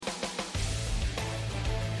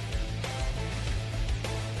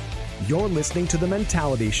You're listening to The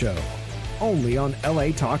Mentality Show, only on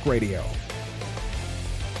LA Talk Radio.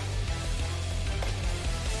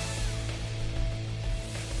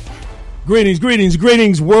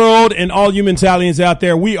 Greetings, world, and all you Mentalians out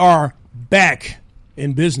there. We are back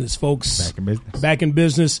in business, folks. Back in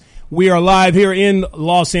business. We are live here in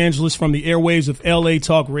Los Angeles from the airwaves of LA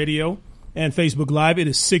Talk Radio and Facebook Live. It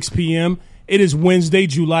is 6 p.m. It is Wednesday,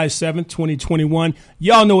 July 7th, 2021.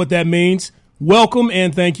 Y'all know what that means. Welcome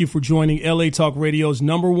and thank you for joining LA Talk Radio's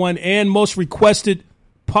 #1 and most requested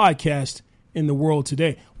podcast in the world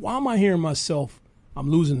today. Why am I hearing myself?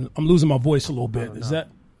 I'm losing my voice a little bit. Is that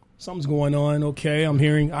something's going on? Okay,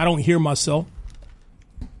 I don't hear myself.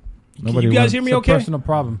 Can you guys hear me okay? Personal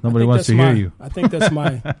problem. Nobody wants to hear you. I think that's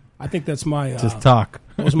my Just talk.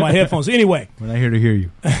 Those are my headphones. Anyway. We're not here to hear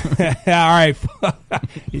you. All right.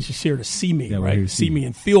 You're just here to see me, right? See me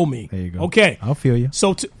and feel me. There you go. Okay. I'll feel you.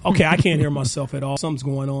 So, okay, I can't hear myself at all. Something's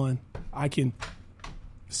going on.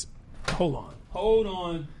 Hold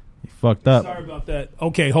on. You fucked up. Sorry about that.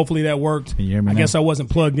 Okay, hopefully that worked. Can you hear me I now? guess I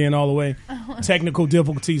wasn't plugged in all the way. Technical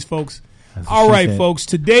difficulties, folks. All right, folks.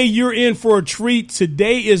 Today you're in for a treat.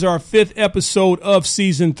 Today is our 5th episode of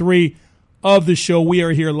Season 3 of the show. We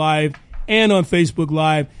are here live and on Facebook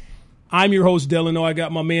Live. I'm your host, Delano. I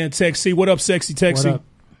got my man, Texie. What up, Sexy Texie? What up,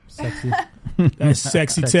 sexy? That's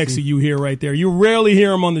Sexy Texie you hear right there. You rarely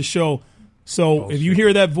hear him on the show. So if you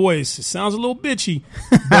hear that voice, it sounds a little bitchy.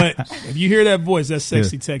 But if you hear that voice, that's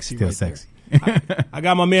Sexy Texie Still right sexy. there. I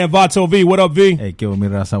got my man, Vato V. What up, V? Hey, ¿qué mi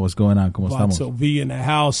raza? What's going on? ¿Cómo estamos? Vato V in the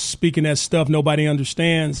house, speaking that stuff nobody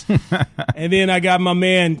understands. And then I got my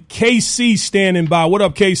man, KC, standing by. What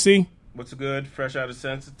up, KC? What's good? Fresh out of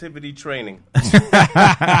sensitivity training.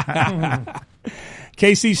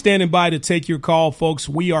 KC standing by to take your call, folks.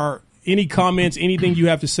 Any comments, anything you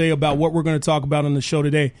have to say about what we're going to talk about on the show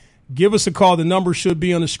today, give us a call. The number should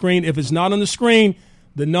be on the screen. If it's not on the screen,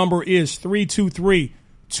 the number is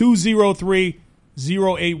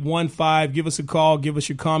 323-203-0815. Give us a call. Give us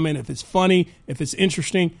your comment. If it's funny, if it's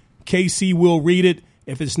interesting, KC will read it.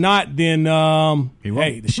 If it's not, then,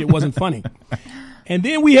 hey, the shit wasn't funny. And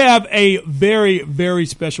then we have a very, very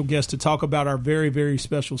special guest to talk about our very, very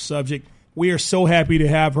special subject. We are so happy to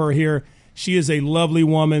have her here. She is a lovely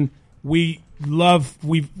woman. We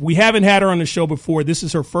haven't had her on the show before. This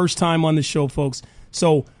is her first time on the show, folks.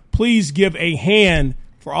 So please give a hand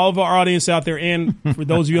for all of our audience out there, and for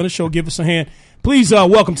those of you on the show, give us a hand. Please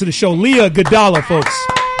welcome to the show, Leah Godala, folks.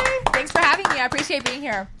 Hi. Thanks for having me. I appreciate being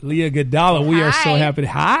here. Leah Godala, we are so happy.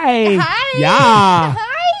 Hi. Yeah. Hi.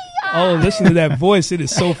 Oh, listen to that voice. It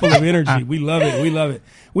is so full of energy. We love it.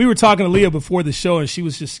 We were talking to Leah before the show, and she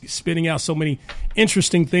was just spitting out so many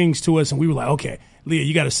interesting things to us, and we were like, okay, Leah,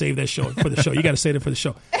 you got to save that show for the show. You got to save it for the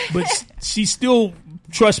show. But she still,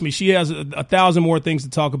 trust me, she has 1,000 more things to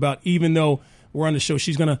talk about, even though we're on the show.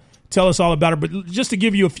 She's going to tell us all about her. But just to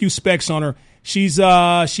give you a few specs on her, she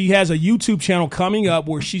has a YouTube channel coming up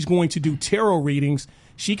where she's going to do tarot readings.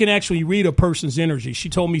 She can actually read a person's energy. She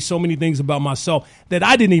told me so many things about myself that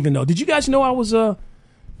I didn't even know. Did you guys know I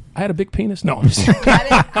had a big penis? No. Listen,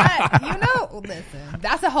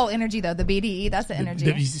 that's the whole energy, though. The BDE, that's the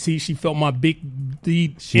energy. See, she felt my big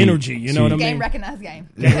energy. You know what I mean? Game recognized game.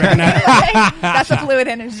 That's the fluid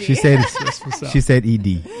energy. She said ED.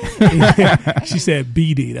 She said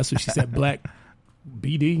BD. That's what she said. Black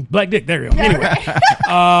BD. Black dick. There you go. Anyway,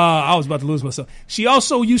 I was about to lose myself. She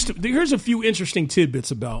also used to. Here's a few interesting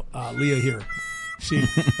tidbits about Leah here.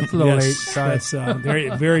 That's a little late. Sorry. That's very,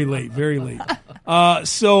 very late. Very late. I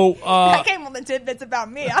came on the tidbits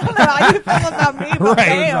about me. I don't know how you feel about me, but right.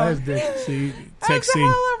 damn. See, That's the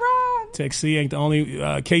hella wrong. Texie ain't the only.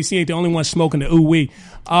 KC ain't the only one smoking the ooh wee.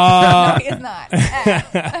 No, he is not.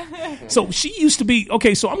 So she used to be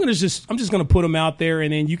okay. So I'm just gonna put them out there,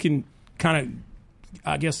 and then you can kind of,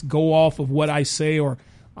 I guess, go off of what I say, or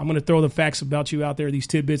I'm gonna throw the facts about you out there, these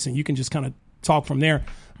tidbits, and you can just kind of talk from there.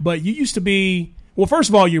 But you used to be. Well, first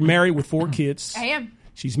of all, you're married with 4 kids. I am.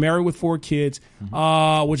 She's married with 4 kids,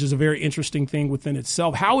 which is a very interesting thing within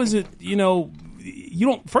itself. How is it, you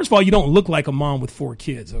don't, first of all, you don't look like a mom with 4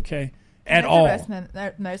 kids, okay? At all. It's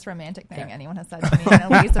the most romantic thing anyone has said to me in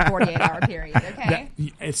at least a 48-hour period, okay?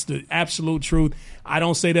 It's the absolute truth. I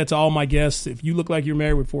don't say that to all my guests. If you look like you're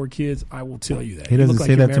married with 4 kids, I will tell you that. He doesn't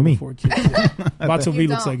say that to me. 4 kids. Vato V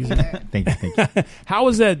looks like he's Thank you. How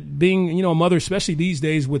is that being, a mother, especially these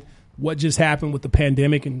days with what just happened with the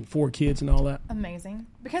pandemic and 4 kids and all that? Amazing.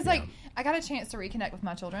 Because, I got a chance to reconnect with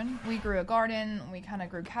my children. We grew a garden. We kind of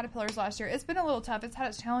grew caterpillars last year. It's been a little tough. It's had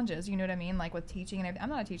its challenges, you know what I mean? Like with teaching and everything. I'm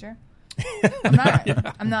not a teacher.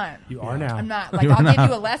 I'm not. You are now. I'm not. Like, I'll give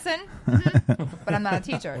you a lesson, but I'm not a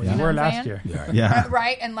teacher. You were last year. Yeah.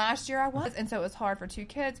 Right, and last year I was. And so it was hard for 2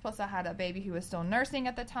 kids, plus I had a baby who was still nursing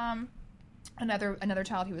at the time, another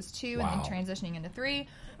child who was 2, and then transitioning into 3.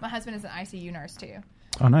 My husband is an ICU nurse, too.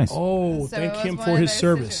 Oh, nice. Oh, So thank it him was for one of his those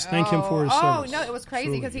service. Thank him for his service. Oh, no, it was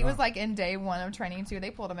crazy because he was like in day 1 of training, too.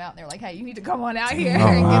 They pulled him out and they were like, hey, you need to come on out here Oh,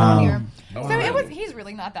 and get wow. on here. Oh, So he's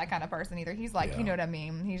really not that kind of person either. He's like, you know what I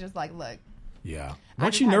mean? He's just like, look. Yeah.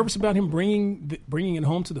 Weren't you nervous about him bringing it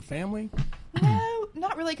home to the family? No,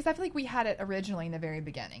 not really, because I feel like we had it originally in the very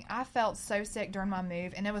beginning. I felt so sick during my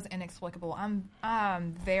move, and it was inexplicable.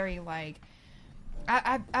 I'm very, like,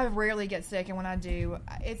 I rarely get sick, and when I do,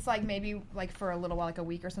 it's like maybe like for a little while, like a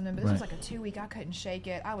week or something, but this was like a 2-week. I couldn't shake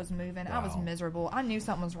it. I was moving. Wow. I was miserable. I knew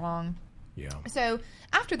something was wrong. Yeah. So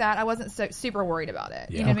after that, I wasn't so super worried about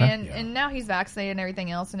it. Yeah. You know what I mean? Yeah. And now he's vaccinated and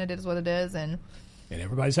everything else, and it is what it is, and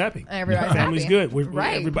everybody's happy. Everybody's family's happy. good.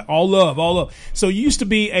 Right. Everybody, all love. So you used to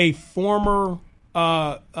be a former.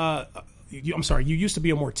 I'm sorry. You used to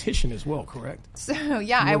be a mortician as well, correct? So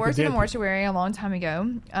yeah, I worked in a with mortuary a long time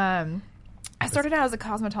ago. I started out as a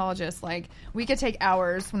cosmetologist. Like, we could take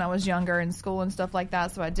hours when I was younger in school and stuff like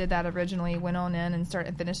that. So I did that originally, went on in and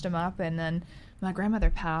finished them up. And then my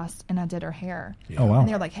grandmother passed, and I did her hair. Oh, wow. And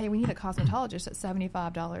they were like, hey, we need a cosmetologist at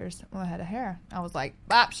 $75 when I had a hair. I was like,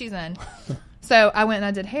 bop, she's in. So I went and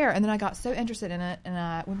I did hair, and then I got so interested in it, and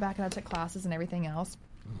I went back and I took classes and everything else.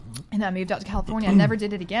 And I moved out to California. I never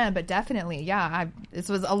did it again, but definitely, yeah, this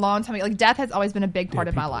was a long time. Like, death has always been a big part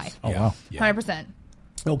of my life. Oh, wow. 100%.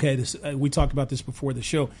 Okay, we talked about this before the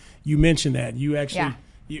show. You mentioned that you actually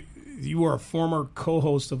you were a former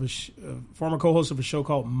co-host of a show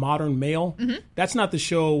called Modern Male. Mm-hmm. That's not the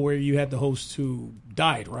show where you had the host who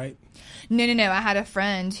died, right? No. I had a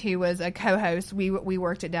friend who was a co-host. We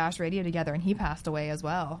worked at Dash Radio together, and he passed away as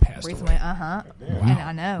well recently. Wow. And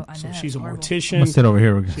I know. So she's a horrible. mortician. I'm going to sit over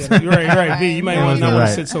here. Right. V, you might not want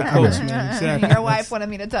to sit so close, man. Exactly. Your wife wanted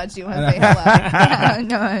me to touch you and say hello.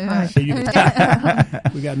 No.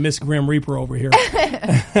 We got Miss Grim Reaper over here.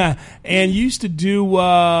 And you used to do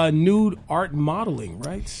nude art modeling,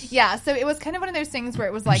 right? Yeah, so it was kind of one of those things where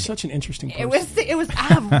it was like... You're such an interesting person. It was.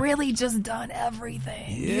 I've really just done everything.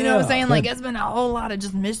 Yeah. You know what I'm saying? Like, it's been a whole lot of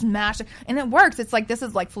just mishmash. And it works. It's like, this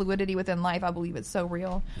is like fluidity within life. I believe it's so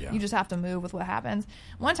real. Yeah. You just have to move with what happens.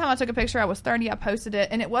 One time I took a picture. I was 30. I posted it.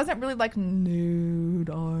 And it wasn't really like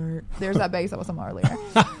nude art. There's that bass that was somewhere earlier.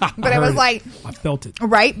 But it was like... I felt it.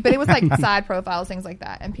 Right? But it was like side profiles, things like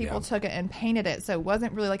that. And people took it and painted it. So it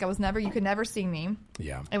wasn't really like you could never see me.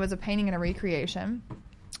 Yeah. It was a painting and a recreation.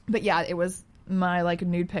 But yeah, it was... my like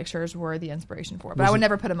nude pictures were the inspiration for it, but I would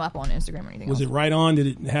never put them up on Instagram or anything. Was else. it right on? Did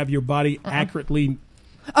it have your body accurately?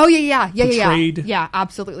 Oh yeah, portrayed? yeah,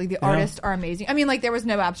 absolutely. The artists are amazing. I mean, like there was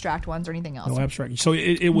no abstract ones or anything else. No abstract. So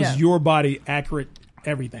it was your body accurate.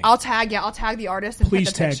 Everything. I'll tag the artist and please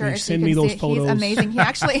put the picture. Tag me. Send me those photos. He's amazing. He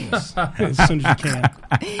actually as soon as you can.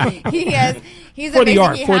 He's for amazing.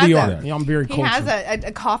 The art. Yeah, I'm very cultured. He has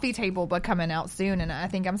a coffee table book coming out soon, and I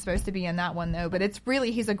think I'm supposed to be in that one though. But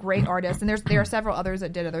he's a great artist, and there are several others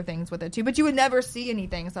that did other things with it too. But you would never see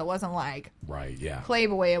anything, so it wasn't like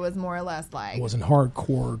Playboy. It was more or less like it wasn't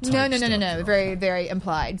hardcore. Type No. Very, very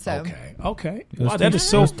implied. So okay. Wow, that is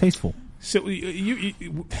so tasteful. So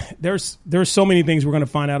there's so many things we're going to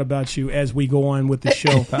find out about you as we go on with the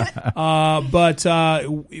show. But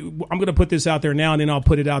I'm going to put this out there now, and then I'll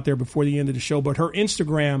put it out there before the end of the show. But her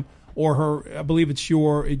Instagram or her, I believe it's the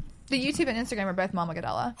YouTube and Instagram are both Mama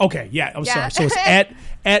Gadala. Okay, I'm sorry. So it's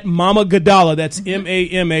at Mama Gadala. That's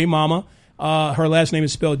MAMA Mama. Her last name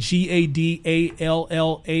is spelled Gadallah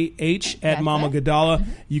at Mama Gadala.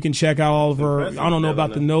 Mm-hmm. You can check out all of her. I don't know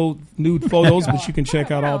about the nude photos, but you can check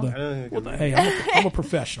out all the. Hey, I'm a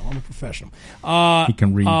professional. He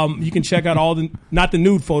can read. You can check out all not the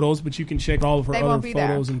nude photos, but you can check all of her other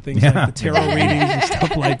photos and things like the tarot readings and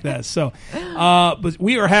stuff like that. So, but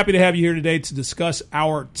we are happy to have you here today to discuss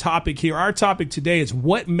our topic here. Our topic today is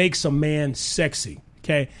what makes a man sexy.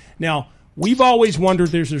 Okay, now. We've always wondered.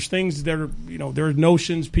 There's things that are there are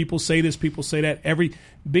notions. People say this, people say that.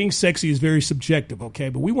 Being sexy is very subjective, okay?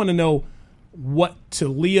 But we want to know what to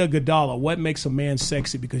Leah Gadala, what makes a man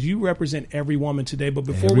sexy, because you represent every woman today. But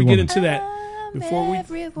before we get into that,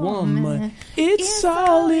 Every woman, it's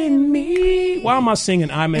all in me. Why am I singing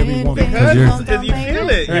 "I'm Every Woman"? Because you feel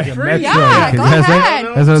it. You're free. Yeah, go ahead.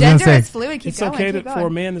 That's what I was Gender gonna is say. fluid. Keep It's going, okay keep for going. a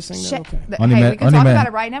man to sing that. Okay. We can talk about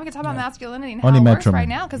it right now. We can talk about masculinity and how Only it works Metro right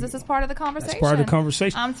Man. now because this is part of the conversation. That's part of the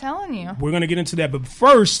conversation. I'm telling you. We're going to get into that, but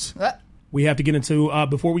first, we have to get into,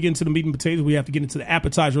 before we get into the meat and potatoes, we have to get into the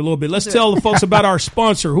appetizer a little bit. Let's tell the folks about our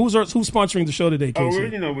sponsor. Who's sponsoring the show today,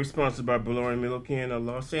 Casey? We're sponsored by Beloria Midlothian.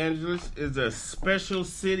 Los Angeles is a special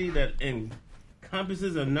city that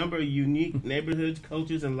encompasses a number of unique neighborhoods,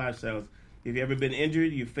 cultures, and lifestyles. If you've ever been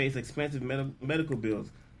injured, you face expensive medical bills,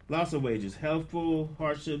 loss of wages, and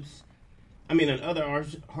other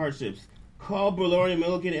hardships. Call Beloria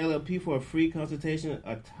Milliken LLP for a free consultation.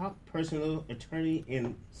 A top personal attorney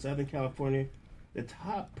in Southern California. The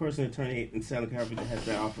top personal attorney in Southern California has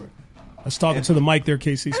that offer. Let's talk into the mic there,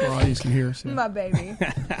 Casey, so our audience can hear us. My baby. Call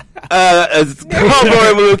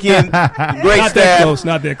Beloria Milliken. Great not staff. That close,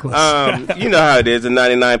 not that close. You know how it is, a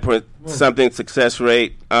 99-point-something success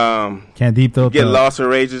rate. Can't deep throat. Get loss or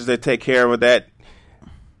wages, they take care of that.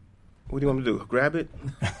 What do you want me to do? Grab it?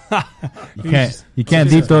 You can't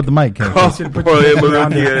deep throat the mic. Call Beloria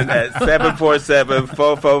Milliken at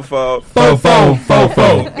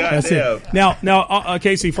 747-444-4444. That's it. Now,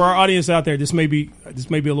 Casey, for our audience out there, this may be a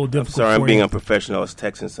little difficult. Sorry, I'm for being you. unprofessional. I was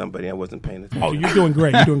texting somebody. I wasn't paying attention. Oh, you're doing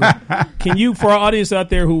great. Can you, for our audience out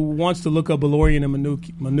there who wants to look up Beloria and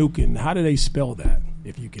Mnookin, how do they spell that?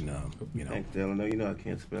 If you can, Thanks, Delano. You know I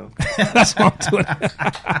can't spell. That's what I'm doing.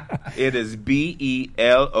 It is Beloryn,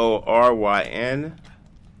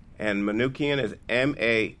 and Mnookin is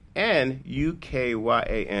Manukyan.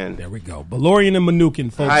 There we go. Beloria and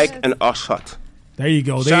Mnookin, folks. Hike and Oshot. There you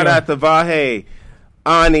go. Shout out to Vahe,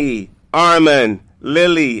 Ani, Armin,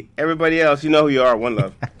 Lily, everybody else. You know who you are. One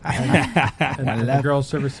love. And the girls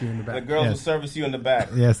service you in the back. The girls will service you in the back.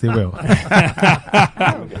 Yes, they will.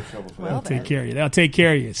 They'll take care of you. They'll take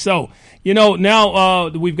care of you. So, now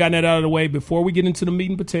we've gotten that out of the way. Before we get into the meat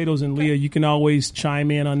and potatoes, and Leah, you can always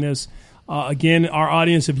chime in on this. Again, our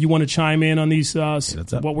audience, if you want to chime in on these,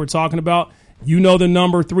 what we're talking about, the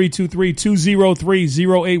number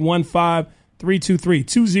 323-203-0815.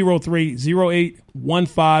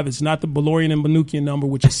 323-203-0815. It's not the Beloria and Mnookin number,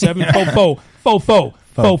 which is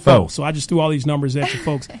 744-4444. So I just threw all these numbers at you,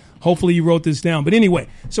 folks. Hopefully you wrote this down. But anyway,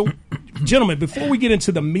 so gentlemen, before we get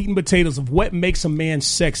into the meat and potatoes of what makes a man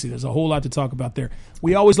sexy, there's a whole lot to talk about there.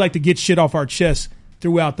 We always like to get shit off our chest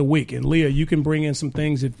throughout the week. And Leah, you can bring in some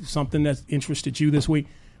things, if something that's interested you this week.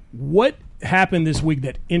 What happened this week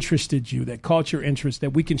that interested you, that caught your interest,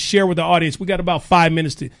 that we can share with the audience? We got about 5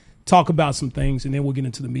 minutes to talk about some things, and then we'll get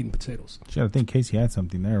into the meat and potatoes. Shit, I think Casey had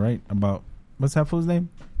something there, right? About, what's that fool's name?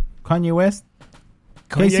 Kanye West?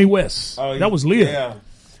 Kanye West. That was Leah. Yeah.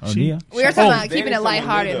 Leah? We were talking about keeping it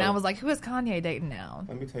lighthearted, and I was like, who is Kanye dating now?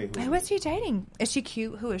 Let me tell you. Who is she dating? Is she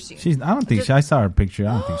cute? Who is she? I don't think I saw her picture.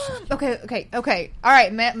 I don't think she's. Okay. All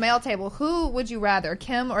right, mail table. Who would you rather,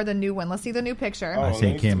 Kim or the new one? Let's see the new picture. I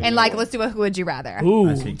say Kim. And let's do a who would you rather. Ooh,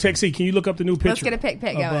 Texie, can you look up the new picture? Let's get a pic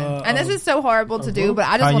going. And this is so horrible to do, but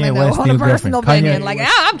I just want to know on a personal opinion.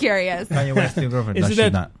 I'm curious. Kanye West's new girlfriend. Is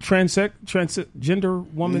it that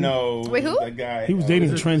transgender woman? No. Wait, who? That guy. He was dating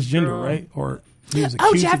a transgender, right? Or he was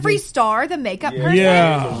Jeffree Star, the makeup person?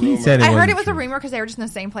 Yeah. He said I heard it was a rumor because they were just in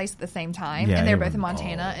the same place at the same time, Yeah, and they're it both was- in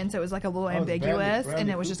Montana, and so it was like a little ambiguous, and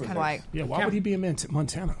it was just kind of like, Yeah, why would he be in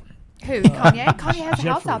Montana? who? Kanye? Kanye has a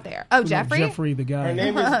house out there. Oh, Jeffree? Jeffree, the guy. Her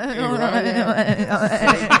name is Irana.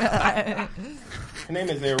 Her name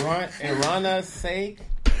is Irana Sake.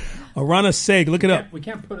 Arana Seg, look it up. We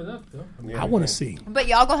can't put it up, though. I want to see. But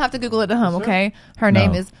y'all gonna have to Google it at home, okay? Her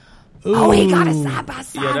name is... Ooh. Oh, he got it side by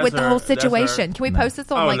side that's with the her. whole That's her. situation. Can we post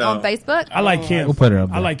this on on Facebook? I like Kim. We'll put her up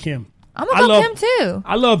there. I like Kim. I'm gonna go Kim too.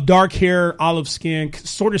 I love dark hair, olive skin,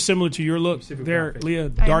 sort of similar to your look there, Leah.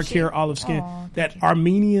 Dark hair, olive skin. That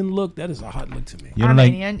Armenian look, that is a hot look to me. You don't like?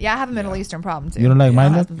 Armenian. Yeah, I have a Middle Eastern problem too. You don't like my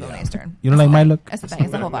My look? husband's Middle Eastern. You don't like my look? That's the thing.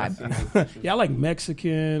 It's the whole vibe. Yeah, I like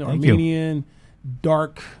Mexican, Thank you. Armenian,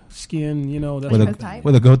 dark skin. That's With type.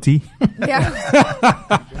 a goatee.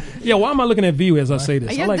 Yeah. yeah. Why am I looking at you as I say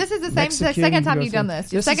this? I like This is the Mexican, second time you you've know done what I'm this.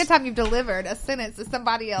 saying? The second time you've delivered a sentence to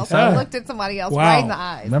somebody else Yeah. and looked at somebody else Wow. right in the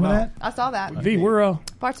eyes. Remember that? I saw that. V, we're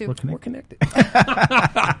Part two. we're connected. You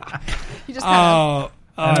just kind of...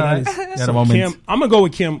 Got a moment. Kim, I'm gonna go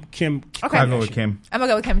with Kim. Okay. I'll go with Kim. I'm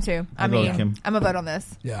gonna go with Kim too. I go with mean, Kim. I'm gonna vote on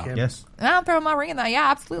this. Yeah. Yes. I'm throwing my ring in there.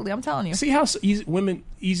 Yeah, absolutely. I'm telling you. See how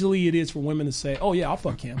easily it is for women to say, "Oh yeah, I'll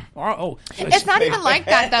fuck him." Or, It's not even like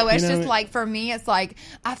that though. It's You know just what? like for me, it's like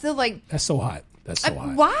I feel like That's so hot. That's so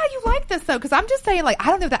hot. Why do you like this though? Because I'm just saying, like, I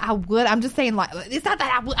don't know that I would. I'm just saying, like, it's not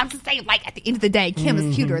that I would. I'm just saying, like, at the end of the day, Kim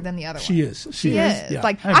is cuter than the other one. She is. She is. Yeah.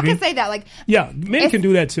 Like, I can say that. Like, yeah, men can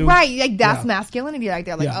do that too. Right. Like, that's masculinity right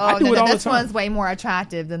there. Like, I oh, do it all this the time. one's way more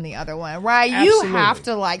attractive than the other one. Right. Absolutely. You have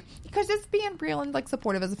to, like, because it's being real and, like,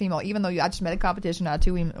 supportive as a female, even though I just made a competition out of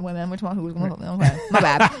 2 women. Which one? Who's going to my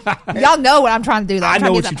bad. Y'all know what I'm trying to do, though. I'm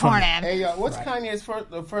trying to get that porn in. Hey, what's Kanye's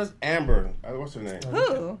first Amber? What's her name?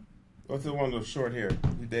 Who? What's the one with short hair?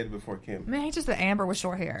 He dated before Kim. Man, he's just an Amber with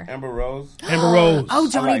short hair. Amber Rose. Amber Rose. Oh,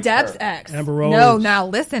 Johnny like Depp's her. ex. Amber Rose. No, now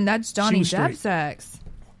listen, that's Johnny was straight. Depp's ex.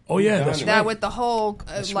 Oh yeah, that's That right. with the whole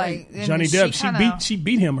That's like right. Johnny Depp. She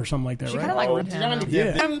beat him or something like that, She right? kind of like ripped him. Johnny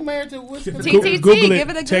Yeah. Depp. He was married to Wiz Khalifa. TTT, Google give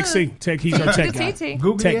it a Tech good. C. Tech. He's our tech guy. TT.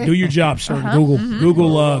 Google Tech, it. do your job, sir. Google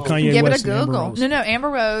Kanye Give West it a and Amber Google. Rose. No, Amber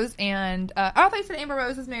Rose and I thought you said Amber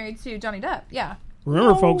Rose is married to Johnny Depp. Yeah.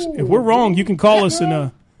 Remember, folks, if we're wrong, you can call us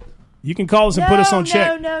and put us on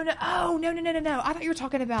check. No. Oh, no. I thought you were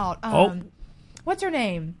talking about what's her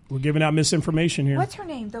name? We're giving out misinformation here. What's her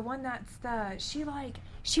name? The one that's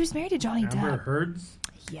she was married to Johnny Amber Depp. Heard's.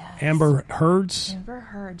 Yes. Amber Heard's. Amber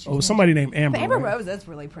Heard. Oh, somebody named Amber. But Amber right? Rose is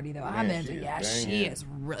really pretty though. I'm into. she is Yeah, banging. she is.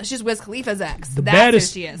 She's Wiz Khalifa's ex. The That's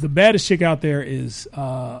baddest, who she is. the baddest chick out there is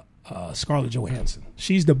Scarlett Johansson.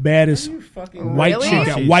 She's the baddest white Really?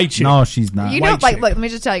 chick. White chick. No, she's not. You know, white like, chick. look, let me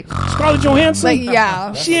just tell you. Scarlett Johansson. Like,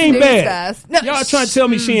 yeah, she ain't snooze bad. fest. No, Y'all trying to tell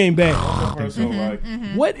me she ain't bad?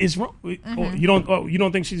 Mm-hmm. What is wrong? Oh, you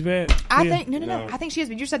don't think she's bad? I Yeah. think no. I think she is.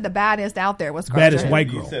 But you said the baddest out there was Scarlett baddest white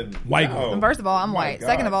You girl. said White no. girl. First of all, I'm white. God.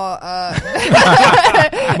 Second of all,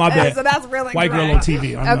 My bad. so that's really White girl great. on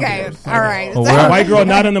TV. I'm not Okay, bad. all right. Oh, So- we're- White girl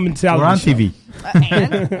not on the mentality. We're on show. TV.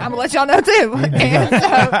 and I'm gonna let y'all know too. And so,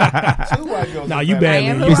 Two white girls. Nah, are you bad. bad. I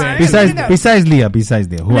am Leah. who You I bad. am. Besides, No. besides Leah.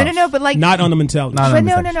 Who else? no, but like, Not on the mentality. Not show. on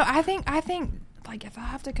but the no. I think like if I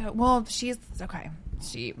have to go, well, she's okay.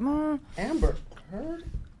 Amber Heard?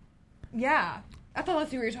 Yeah. I thought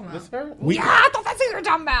that's who we were talking about. That's her? Yeah, I thought that's who we were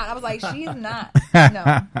talking about. I was like, she's not.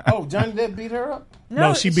 No. Oh, Johnny Depp beat her up?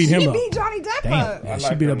 No, she beat him up. She beat Johnny Depp up. Yeah, she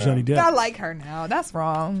like beat her up now. Johnny Depp. I like her now. That's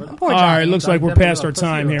wrong. Poor All Johnny. right, looks like we're past our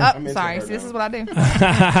time here. Oh, into sorry. her See, this now. is what I do.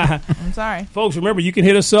 I'm sorry. Folks, remember, you can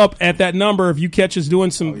hit us up at that number if you catch us doing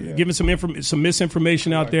giving some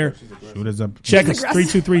misinformation out there. Shoot us up. Check us,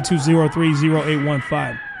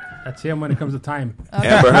 323-203-0815. That's him when it comes to time.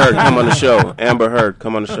 Amber Heard, come on the show. Amber Heard,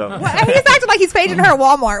 come on the show. He's acting like he's paging her at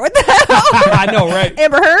Walmart. What the hell? I know, right?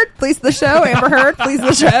 Amber Heard, please the show. Amber Heard, please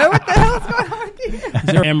the show. What the hell is going on with you? Is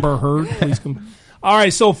there Amber Heard? Please come. All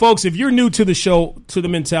right, so folks, if you're new to the show, to the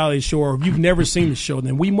Mentality Show, or if you've never seen the show,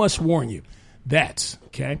 then we must warn you that,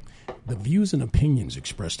 okay, the views and opinions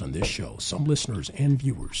expressed on this show, some listeners and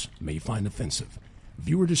viewers may find offensive.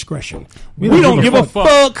 Viewer discretion. We don't give a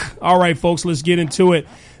fuck. All right, folks, let's get into it.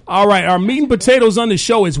 All right, our meat and potatoes on the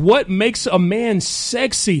show is what makes a man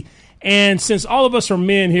sexy. And since all of us are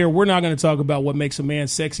men here, we're not going to talk about what makes a man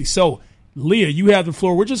sexy. So, Leah, you have the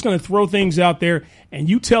floor. We're just going to throw things out there, and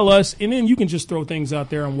you tell us, and then you can just throw things out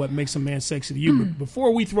there on what makes a man sexy to you. But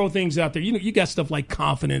before we throw things out there, you got stuff like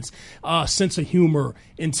confidence, sense of humor,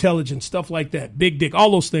 intelligence, stuff like that, big dick,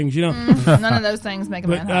 all those things, None of those things make a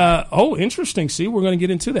man hot. But interesting. See, we're going to get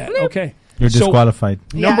into that. Okay, You're disqualified.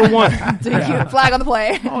 Number one. Flag on the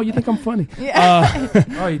play. Oh, you think I'm funny?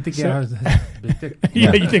 Oh, you think he has a big dick?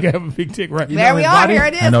 Yeah, you think I have a big dick, right? There we his are. body? Here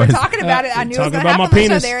it is. I know We're his- talking about it. I knew it was Talking going to about my happen.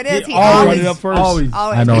 penis. So there it is. He Always always. brought it up first. Always.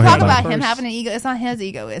 I know we him talk about about first. him having an ego. It's not his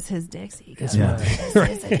ego. It's his dick's ego. Yeah.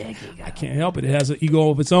 It's a dick ego. I can't help it. It has an ego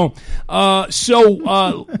of its own.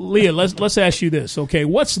 Leah, let's ask you this. Okay,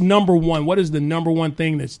 what's number one? What is the number one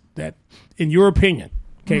thing that in your opinion?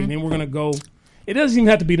 Okay, and then we're gonna go. It doesn't even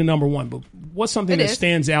have to be the number one, but what's something It that is.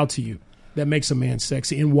 stands out to you that makes a man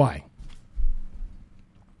sexy, and why?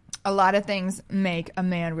 A lot of things make a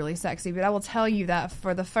man really sexy, but I will tell you that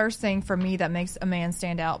for the first thing for me that makes a man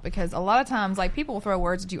stand out, because a lot of times, like, people will throw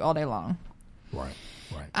words at you all day long. Right.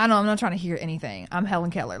 I know I'm not trying to hear anything. I'm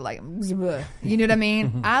Helen Keller, like, you know what I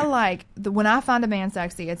mean? I like when I find a man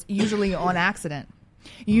sexy, it's usually on accident.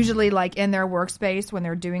 Usually, like, in their workspace when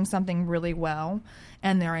they're doing something really well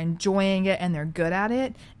and they're enjoying it and they're good at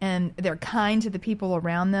it and they're kind to the people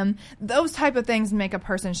around them. Those type of things make a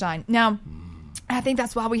person shine. Now, I think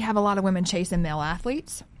that's why we have a lot of women chasing male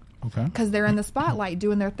athletes. Okay. because they're in the spotlight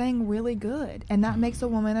doing their thing really good, and that makes a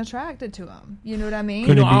woman attracted to them. You know what I mean?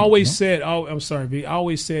 You know, it I be- always yeah. said, I'm sorry, V. I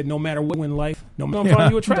always said, no matter what in life, no matter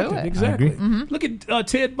what you attractive. Do it. Exactly. I agree. Look at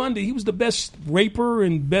Ted Bundy. He was the best raper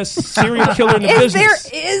and best serial killer in the Is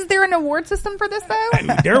business. there an award system for this though?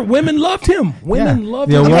 There, women loved him. Women Yeah.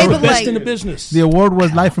 loved The him. He award was the was- best Okay, in the but business. The award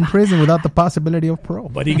was life in prison without the possibility of parole.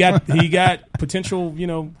 But he got potential. You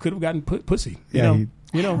know, could have gotten pussy. You Yeah, know, he-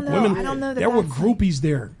 you know, I don't know. women. I don't know that there were that's- groupies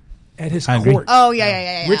there at his I agree. court. Oh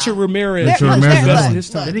yeah. Richard Ramirez. Richard Ramirez is invested another his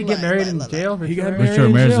time. Did he get married in jail? He got Richard married Richard in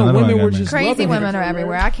Ramirez is jail. another one Women got were married. just Crazy loving women him. are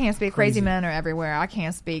everywhere. I can't speak. Crazy men are everywhere. I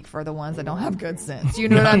can't speak for the ones that don't have good sense. You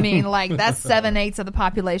know what I mean? Like that's 7/8 of the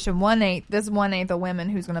population. 1/8. This 1/8 of women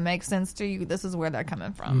who's going to make sense to you. This is where they're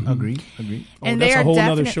coming from. Agreed. Oh, And that's they're a whole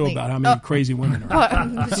other show definitely- about how many crazy women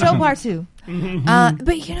are. Show part 2.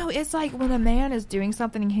 But you know, it's like when a man is doing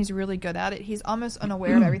something and he's really good at it, he's almost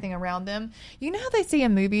unaware of everything around him. You know how they see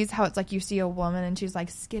in movies how it's like you see a woman and she's like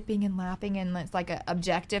skipping and laughing and it's like an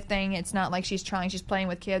objective thing. It's not like she's playing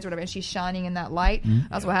with kids or whatever, and she's shining in that light.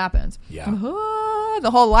 That's what happens. Yeah. The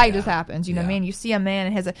whole light just happens. You know what I mean? You see a man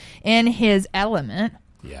in his element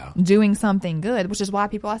Yeah. doing something good, which is why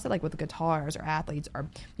people, I said, like with guitars or athletes or,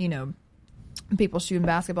 you know, people shooting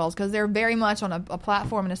basketballs, because they're very much on a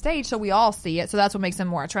platform and a stage, so we all see it. So that's what makes them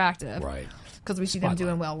more attractive, Right. Because we see them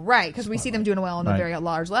doing well, right? Because we see them doing well on a Right. very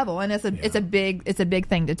large level, and it's a big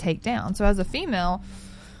thing to take down. So as a female,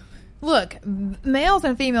 look, males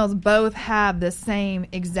and females both have the same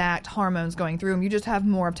exact hormones going through them. You just have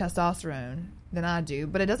more of testosterone than I do,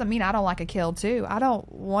 but it doesn't mean I don't like a kill too. I don't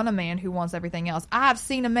want a man who wants everything else. I've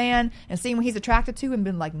seen a man and seen what he's attracted to and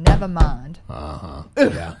been like, never mind.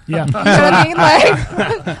 Yeah. You know what I mean?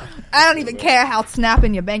 Like, I don't even care how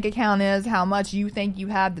snapping your bank account is, how much you think you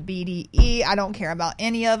have the BDE. I don't care about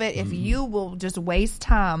any of it. If you will just waste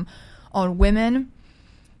time on women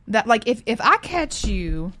that, like, if I catch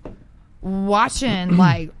you watching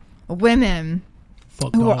like women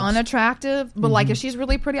Fuck who dogs. are unattractive, but like if she's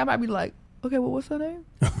really pretty, I might be like, okay, well, what's her name?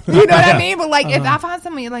 You know what I mean? But like if I find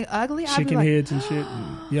somebody like ugly, I'd be Chicken like, heads and shit.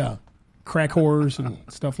 And, yeah. Crack whores and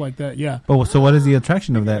stuff like that. Yeah. But so, what is the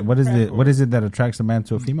attraction of that? What is it that attracts a man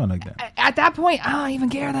to a female like that? at that point, I don't even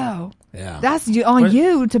care though. Yeah. That's on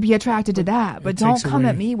you to be attracted to that, but don't takes come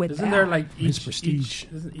at away- me with Isn't that. there like His each prestige.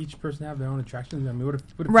 doesn't each person have their own attractions? I mean, what if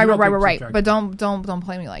right. you don't think But she's attractive? don't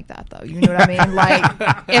play me like that though. You know what I mean?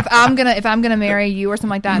 Like if I'm gonna marry you or something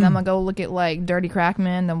like that, and I'm gonna go look at like dirty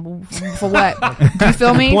crackmen, then for what? Do you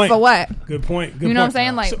feel me? point. For what? Good point. Good You know what point. I'm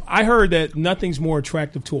saying? Like- so I heard that nothing's more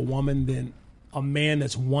attractive to a woman than a man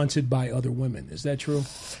that's wanted by other women. Is that true?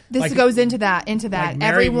 This Like- goes into that. married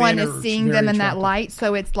Everyone men is are seeing very them in that attractive. light,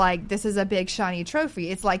 so it's like this is a big shiny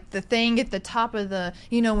trophy. It's like the thing at the top of the,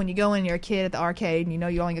 you know, when you go in, you're a kid at the arcade, and you know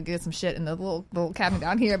you only gonna get some shit in the little cabinet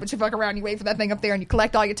down here, but you fuck around, you wait for that thing up there, and you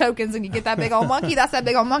collect all your tokens, and you get that big old monkey. That's that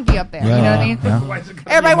big old monkey up there. You know what I mean? Yeah.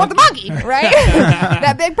 Everybody wants the monkey, right?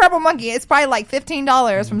 That big purple monkey. It's probably like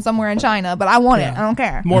 $15 from somewhere in China, but I want it. Yeah. I don't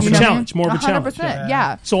care. More of You a know what I challenge. mean? More of a challenge. 100%.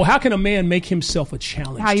 Yeah. So how can a man make himself a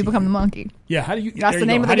challenge? How you to become the monkey. Yeah. How do you? That's there the you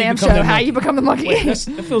name go. of How the do you damn become show. that How monkey? you become the monkey. Wait,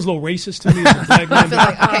 that feels a little racist to me. As a black man. I feel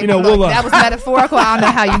like, okay, you know, look, we'll. that was metaphorical. I don't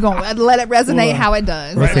know how you going to let it resonate We'll, how it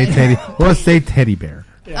does. We'll say teddy. We'll say teddy bear.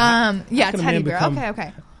 Yeah, can a teddy man bear. become-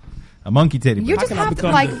 Okay. A monkey teddy bear. You just can I have to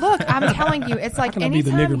become like the- look. I'm telling you, it's like can I be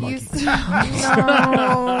the anytime nigger you. monkey?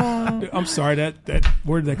 No. I'm sorry. That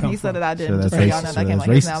where did that come He from? said that I So didn't. that's Just so y'all know racist. that came So like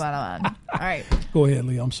that's now racist. out of mind. All right. Go ahead,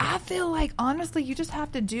 Lee. I'm sorry. I feel like honestly, you just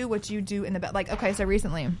have to do what you do in the back. Like okay, so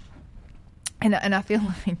recently, and I feel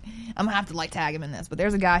like I'm gonna have to like tag him in this, but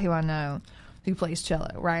there's a guy who I know who plays cello,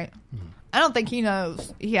 right? I don't think he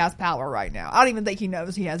knows he has power right now. I don't even think he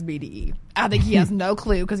knows he has BDE. I think he has no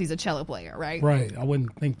clue because he's a cello player, right? Right. I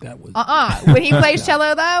wouldn't think that was. When he plays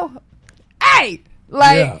cello though, hey,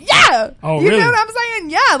 like yeah. Oh, you really? know what I'm saying?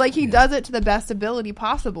 Yeah, like he does it to the best ability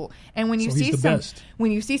possible. And when you So he's see the best.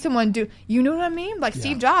 when you see someone do, you know what I mean? Like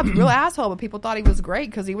Steve Jobs, real asshole, but people thought he was great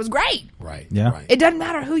because he was great. Right. Yeah. Right. It doesn't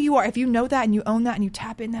matter who you are. If you know that and you own that and you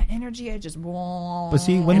tap in that energy, it just. But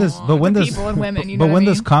see, when does people and women, you know but what when I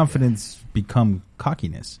does mean? confidence become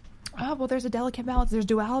cockiness? Oh well, there's a delicate balance. There's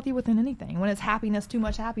duality within anything. When it's happiness, too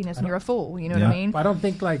much happiness, and you're a fool. You know what I mean? I don't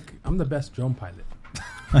think like I'm the best drone pilot.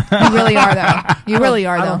 You really are though. You really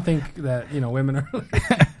are I though. don't think that women are.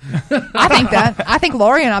 I think that. I think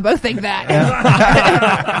Lori and I both think that.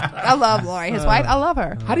 I love Lori, his wife. I love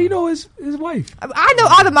her. How do you know his wife? I know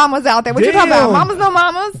all the mamas out there. What you talking about? Damn. Mamas know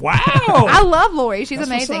mamas. Wow. I love Lori. She's That's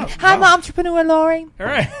what's amazing. up. Hi, entrepreneur Lori. All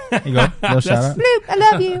right. There you go. Little shout out. Bloop. I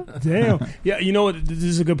love you. Damn. Yeah, you know what? This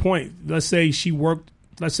is a good point. Let's say she worked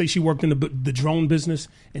let's say she worked in the drone business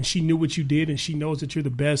and she knew what you did and she knows that you're the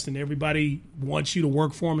best and everybody wants you to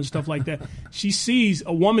work for them and stuff like that. She sees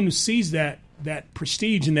a woman who sees that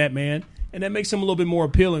prestige in that man, and that makes him a little bit more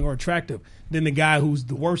appealing or attractive than the guy who's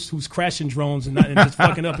the worst, who's crashing drones and just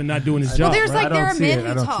fucking up and not doing his job. Well, there's right? there are men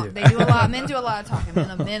who I don't talk. see it. They do a lot. Men do a lot of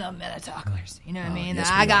talking. Men are talkers. You know what I mean? yes,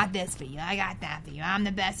 I we got this for you. I got that for you. I'm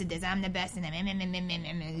the best at this. I'm the best at that.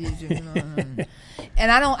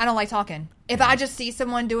 And I don't like talking. If I just see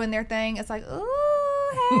someone doing their thing, it's like,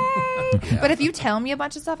 ooh, hey. But if you tell me a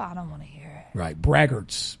bunch of stuff, I don't want to hear it. Right,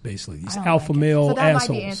 braggarts, basically. These I don't alpha like it. male So that assholes.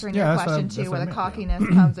 might be answering Yeah, your that's question what- too, that's where what the I cockiness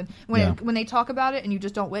comes in. Yeah. When they talk about it and you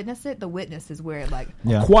just don't witness it, the witness is where it like.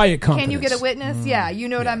 Yeah. Quiet confidence. Can you get a witness? Yeah, you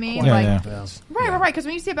know what I mean. Yeah, like, yeah. right. Because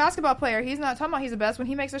when you see a basketball player, he's not talking about he's the best. When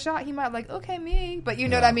he makes a shot, he might like, okay, me. But you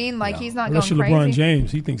know what I mean. Like he's not Unless going you're LeBron crazy.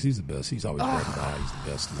 James, he thinks he's the best. He's always bragging about how he's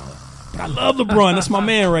the best and all that. But I love LeBron. That's my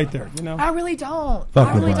man right there. You know, I really don't. Fuck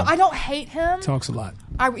I really LeBron. don't. I don't hate him. talks a lot.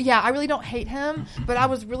 I really don't hate him, but I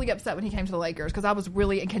was really upset when he came to the Lakers because I was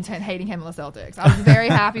really content hating him in the Celtics. I was very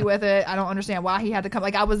happy with it. I don't understand why he had to come.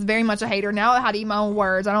 Like, I was very much a hater. Now I had to eat my own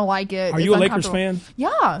words. I don't like it. Are It's you a Lakers uncomfortable. fan?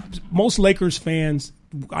 Yeah. Most Lakers fans,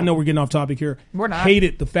 I know we're getting off topic here. We're not.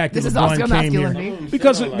 Hated the fact that This is LeBron also came here masculinity.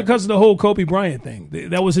 because of the whole Kobe Bryant thing.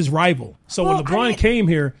 That was his rival. So Well, when LeBron I mean- came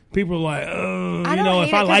here, people were like, I you don't know, hate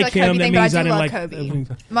if I it 'cause like of the him, Kobe that thing, but means I I do didn't love like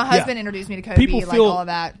Kobe. My husband introduced me to Kobe, People like feel all of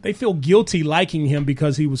that. They feel guilty liking him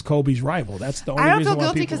because he was Kobe's rival. That's the only I don't reason feel why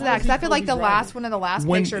guilty people- because of that. Because I feel like one of the last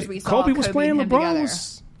When pictures we saw Kobe of was Kobe playing, and him LeBron together.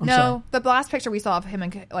 was. I'm sorry. No, the last picture we saw of him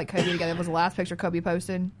and Kobe together was the last picture Kobe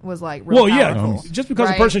posted. Was like real Well, yeah, powerful. just because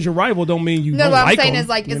Right? a person's your rival don't mean you No, don't what I'm like saying him, is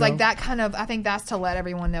like you is know? like that kind of. I think that's to let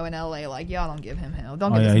everyone know in LA, like y'all don't give him hell.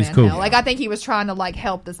 Don't Oh, give yeah, this he's man cool. hell. Like I think he was trying to like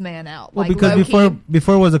help this man out. Well, Like because low-key.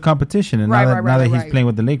 before it was a competition, and Right, now right, that right, he's right. playing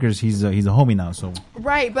with the Lakers, he's a homie now. So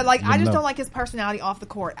Right, but like I just love. don't like his personality off the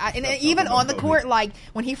court. And even on the court, like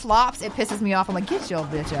when he flops, it pisses me off. I'm like, get your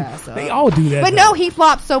bitch ass up. They all do that. But though. no, he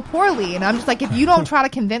flops so poorly, and I'm just like, if you don't try to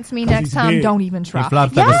convince me next he's time, big. don't even try. He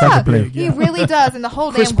flops like a soccer player. He really does, and the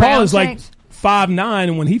whole Chris damn Paul ground is like changed. 5'9",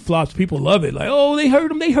 and when he flops, people love it. Like, oh, they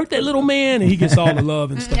hurt him. They hurt that little man, and he gets all the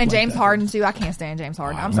love and stuff. And like James that. Harden too. I can't stand James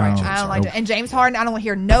Harden. I'm No, sorry, James I don't like Harden. it. And James Harden, I don't want to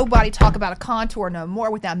hear nobody talk about a contour no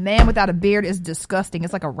more. With that man without a beard is disgusting.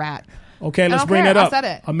 It's like a rat. Okay, let's don't bring care. that I up. said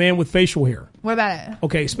it. A man with facial hair. What about it?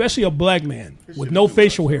 Okay, especially a black man with no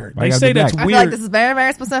facial hair. Why They you gotta say be that's black? I weird. feel like this is very,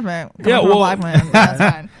 very specific. Coming Yeah, from a well- black man. That's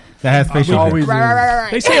fine. that has facial hair. always- Right.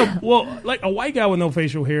 They say, like a white guy with no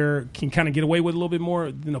facial hair can kind of get away with a little bit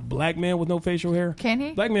more than a black man with no facial hair. Can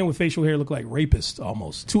he? Black man with facial hair look like rapists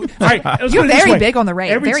almost. All right, let's You're put it this very way. big on the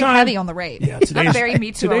rape. Every Very time- heavy on the rape. Yeah, I'm today's, very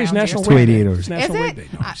Me Too today's around National here. Rape Day. 288 hours. It's National Is Rape it? Day.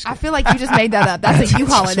 No, I'm just I kidding. feel like you just made that up. That's a you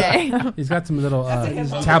holiday. He's got some little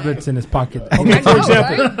tablets in his pocket. Okay, I for know,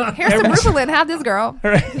 example, right? Here's some Rupalin. Have this, girl.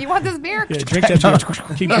 Right. You want this beer? yeah, drink that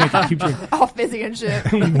beer. Keep drinking. Keep drinking. All fizzy and shit.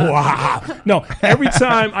 Wow. No, every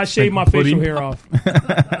time I shave my facial hair off,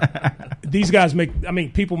 these guys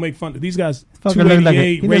people make fun of these guys. Fucker look like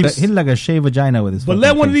 288 he rapes. look like a shaved vagina with his. But fucking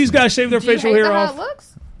let one of face. these guys shave their Do you facial hate hair how off. it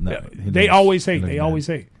looks? No, They always hate. They always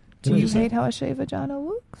hate. Do you hate how a shaved vagina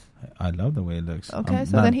looks? I love the way it looks. Okay, I'm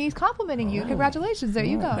so not- then he's complimenting you. Congratulations. There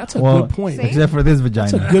you go. That's a well, good point. See? except for this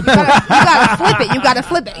vagina. That's a good You point. gotta flip it. You gotta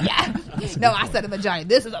flip it. Yeah. No, I said a vagina.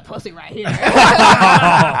 This is a pussy right here.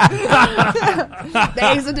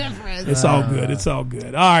 There's a difference. It's all good. It's all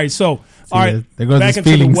good. All right. So, all right. there goes back his into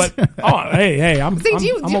the feelings. what? Oh, hey. I'm. See, I'm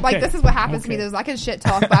do okay. like this is what happens to me. Okay. Is I can shit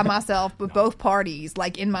talk by myself with both parties,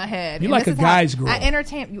 like in my head. You And like this a is how guy's girl. I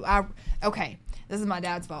entertain you. Okay, this is my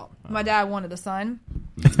dad's fault. My dad wanted a son.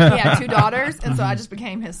 He had 2 daughters, and so I just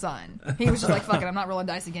became his son. He was just like, "Fuck it, I'm not rolling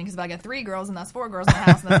dice again." Because if I get 3 girls, and that's 4 girls in the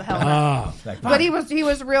house, and that's a hell of a. But he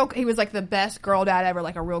was real. He was like the best girl dad ever,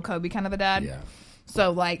 like a real Kobe kind of a dad. Yeah.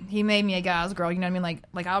 So like he made me a guy's girl, you know what I mean?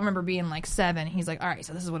 Like I remember being like 7. He's like, all right,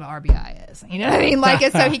 so this is what an RBI is, you know what I mean? Like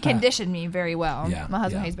and so he conditioned me very well. Yeah, My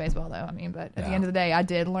husband yeah. hates baseball though. I mean, but at the Yeah. end of the day, I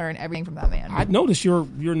did learn everything from that man. I noticed your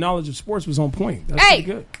knowledge of sports was on point. That's Hey,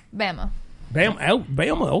 pretty good. Bama.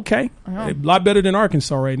 Bama, okay. A lot better than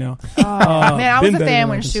Arkansas right now. Man, I was been a better fan than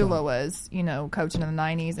when Arkansas. Shula was, coaching in the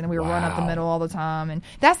 90s, and we were running up the Wow. middle all the time, and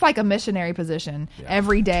that's like a missionary position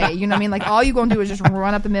every day. You know what I mean? Like all you gonna do is just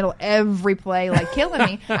run up the middle every play, like killing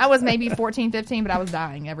me. I was maybe 14, 15, but I was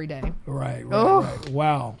dying every day. Right. Oh. Right.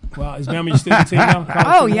 Wow. Is Bama still the team now?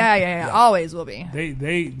 Oh yeah, always will be They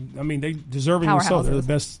deservingly so. They're the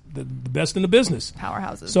Powerhouses. best in the business.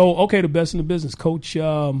 powerhouses. So, okay, the best in the business. Coach,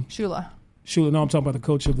 Shula. Shula, no, I'm talking about the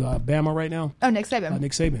coach of Bama right now. Oh, Nick Saban.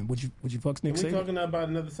 Nick Saban. Would you fuck Nick Are we Saban? talking about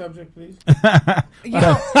another subject, please?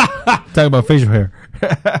 Talk about facial hair.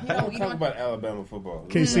 Don't talk about Alabama football.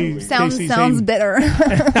 KC Sounds Saban. bitter.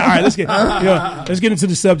 All right, let's get into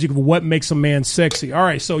the subject of what makes a man sexy. All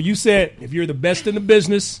right, so you said if you're the best in the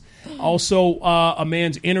business, also a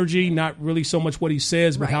man's energy, not really so much what he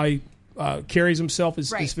says, but how he carries himself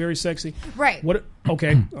is very sexy. Right. What?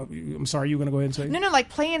 Okay. I'm sorry. You were gonna go ahead and say? No. Like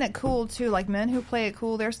playing it cool too. Like men who play it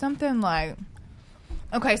cool. There's something like.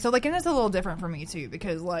 Okay, so like, and it's a little different for me too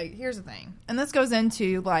because like, here's the thing, and this goes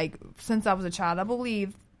into like, since I was a child, I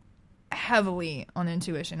believe heavily on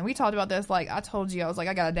intuition. And we talked about this. Like I told you, I was like,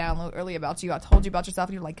 I got a download early about you. I told you about yourself,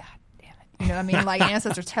 and you're like, God damn it. You know what I mean? Like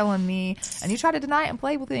ancestors telling me, and you try to deny it and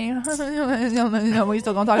play with it. No, we're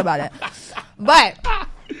still gonna talk about it. But.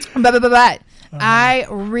 I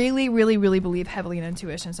really, really, really believe heavily in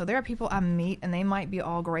intuition. So there are people I meet, and they might be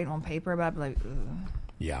all great on paper, but I'd be like,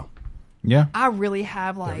 ugh. Yeah. I really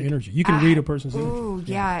have like their energy. You can read a person's energy. Ooh,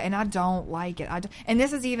 yeah, and I don't like it. And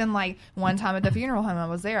this is even like one time at the funeral home I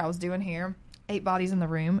was there. I was doing hair, 8 bodies in the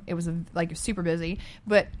room. It was like super busy,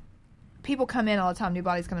 but people come in all the time. New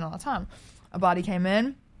bodies come in all the time. A body came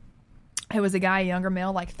in. It was a guy, a younger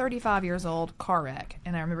male, like 35 years old, car wreck.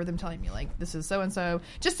 And I remember them telling me, like, this is so-and-so,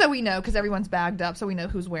 just so we know, because everyone's bagged up, so we know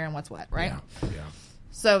who's wearing what's what, right? Yeah.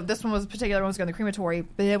 So this one was particular one was going to the crematory,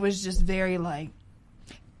 but it was just very, like,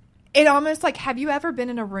 it almost, like, have you ever been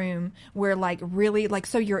in a room where, like, really, like,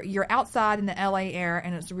 so you're outside in the LA air,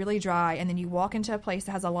 and it's really dry, and then you walk into a place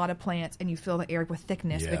that has a lot of plants, and you feel the air with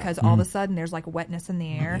thickness, because all of a sudden there's, like, wetness in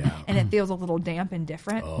the air, and it feels a little damp and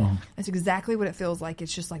different. That's exactly what it feels like.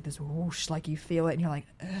 It's just like this whoosh, like, you feel it, and you're like,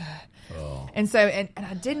 ugh. And so, and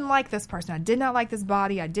I didn't like this person. I did not like this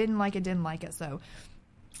body. I didn't like it. So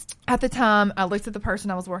at the time, I looked at the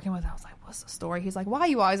person I was working with. I was like, what's the story? He's like, why are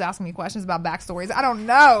you always asking me questions about backstories? I don't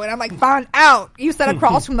know. And I'm like, find out. You sat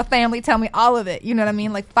across from the family. Tell me all of it. You know what I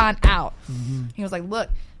mean? Like, find out. He was like, look,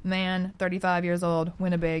 man, 35 years old,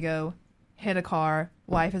 Winnebago, hit a car,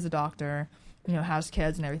 wife is a doctor, you know, has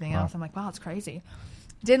kids and everything else. I'm like, wow, it's crazy.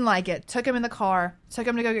 Didn't like it. Took him in the car. Took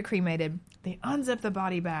him to go get cremated. They unzip the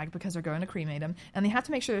body bag because they're going to cremate him. And they have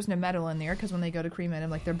to make sure there's no metal in there because when they go to cremate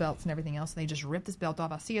him, like their belts and everything else, they just rip this belt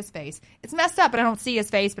off. I see his face. It's messed up, but I don't see his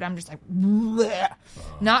face, but I'm just like, bleh.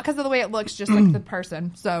 Not because of the way it looks, just like the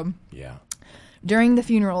person. So during the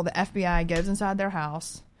funeral, the FBI goes inside their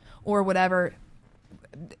house or whatever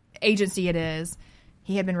agency it is.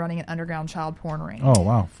 He had been running an underground child porn ring. Oh,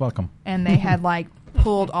 wow. Fuck him. And they had, like,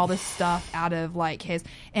 pulled all this stuff out of, like, his...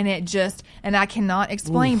 And it just... And I cannot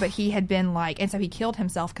explain, but he had been, like... And so he killed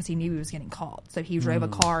himself because he knew he was getting caught. So he drove a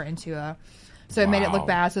car into a... So it made it look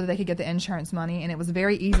bad so that they could get the insurance money. And it was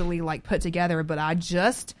very easily, like, put together. But I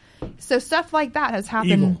just... So stuff like that has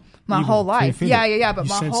happened my whole life. Yeah. But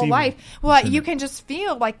my whole life. Well, you can just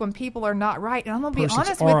feel, like, when people are not right. And I'm going to be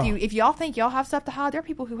honest with you. If y'all think y'all have stuff to hide, there are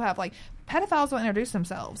people who have, like... Pedophiles don't introduce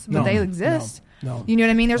themselves, but they exist. No. You know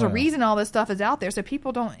what I mean? There's a reason all this stuff is out there. So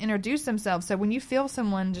people don't introduce themselves. So when you feel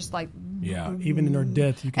someone just like... Yeah, even in their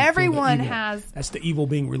death, you can everyone feel the evil. has... That's the evil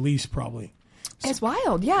being released, probably. It's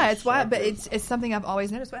wild. Yeah, it's wild. But it's something I've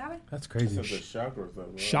always noticed. What happened? That's crazy. It's a chakra or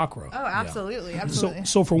something. Right? Chakra. Oh, absolutely. Absolutely.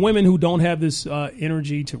 So for women who don't have this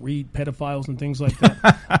energy to read pedophiles and things like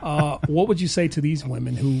that, what would you say to these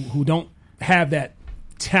women who don't have that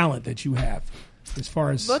talent that you have? As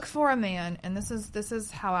far as look for a man, and this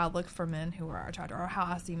is how I look for men who are attractive, or how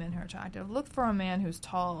I see men who are attractive. Look for a man who's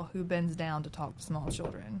tall, who bends down to talk to small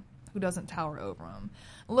children, who doesn't tower over them.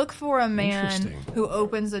 Look for a man who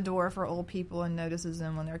opens the door for old people and notices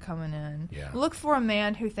them when they're coming in. Yeah. Look for a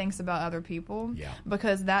man who thinks about other people,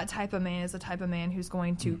 because that type of man is the type of man who's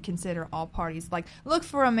going to consider all parties. Like, look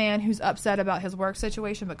for a man who's upset about his work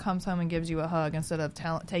situation but comes home and gives you a hug instead of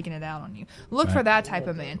taking it out on you. Look for that type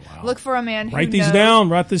of man. Look for a man who write these down.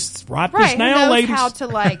 Write this down, who knows ladies. How to,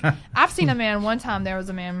 like, I've seen a man one time. There was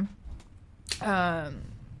a man, a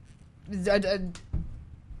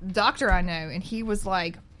doctor I know, and he was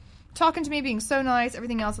like talking to me, being so nice,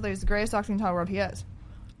 everything else. That he was the greatest doctor in the entire world. He is.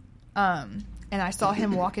 And I saw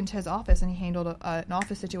him walk into his office, and he handled an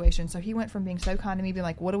office situation. So he went from being so kind to me, being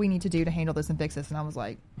like, "What do we need to do to handle this and fix this?" And I was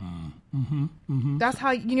like, "That's how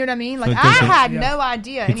you know what I mean." Like, I had no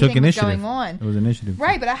idea anything was going on. It was initiative,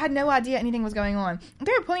 right? But I had no idea anything was going on.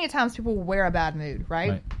 There are plenty of times people will wear a bad mood,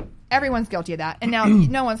 right? Everyone's guilty of that. And now,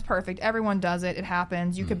 no one's perfect. Everyone does it. It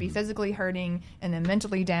happens. You could be physically hurting and then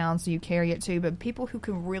mentally down, so you carry it too. But people who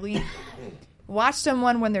can really watch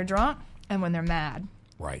someone when they're drunk and when they're mad.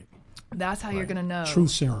 Right. That's how you're going to know.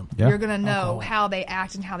 Truth serum. Yeah. You're going to know how they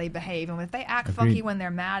act and how they behave. And if they act funky when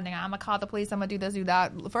they're mad, and I'm going to call the police, I'm going to do this, do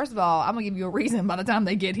that. First of all, I'm going to give you a reason by the time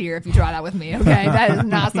they get here if you try that with me, okay? That is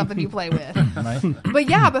not something you play with.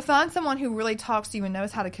 But find someone who really talks to you and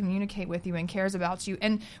knows how to communicate with you and cares about you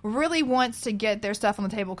and really wants to get their stuff on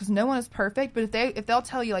the table, because no one is perfect. But if they'll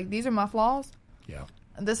tell you, like, these are my flaws,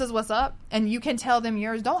 this is what's up, and you can tell them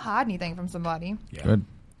yours, don't hide anything from somebody. Yeah. Good.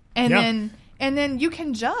 And then you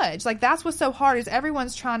can judge. Like, that's what's so hard is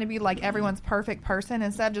everyone's trying to be like everyone's perfect person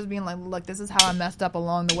instead of just being like, look, this is how I messed up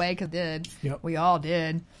along the way, because we all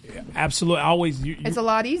did. Yeah, absolutely. It's a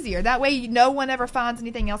lot easier. That way no one ever finds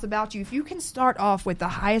anything else about you. If you can start off with the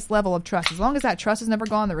highest level of trust, as long as that trust is never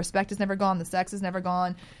gone, the respect is never gone, the sex is never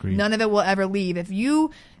gone, none of it will ever leave. If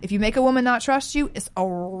you make a woman not trust you, it's a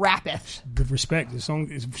rapith. The respect. If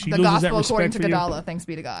she the loses gospel that respect according to for you, Gadala, thanks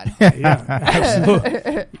be to God. Yeah,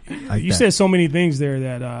 absolutely. You that. said so many things there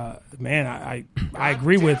that, man, I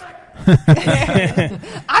agree with.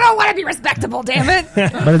 I don't want to be respectable, damn it.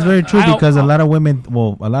 But it's very true, because a lot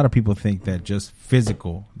of people think that just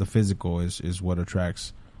the physical is what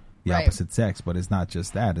attracts the opposite sex, but it's not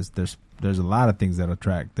just that. There's a lot of things that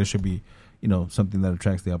attract. There should be, something that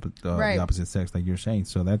attracts the opposite sex, like you're saying.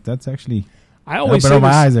 So that's actually. I always say my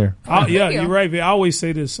eyes there. You're right. I always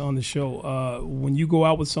say this on the show. When you go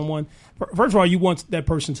out with someone, first of all, you want that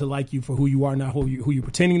person to like you for who you are, not who you're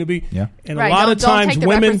pretending to be. Yeah. And a lot of times, don't take the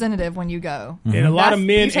women representative when you go. And a lot of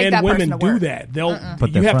men and women do work. that.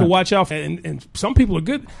 You have to watch out for that. And some people are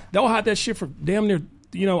good. They'll hide that shit for damn near.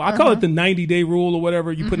 I call it the 90-day rule or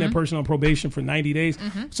whatever. You put that person on probation for 90 days.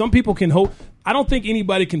 Some people can hope. I don't think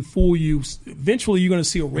anybody can fool you. Eventually, you're going to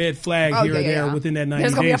see a red flag here or there within that 90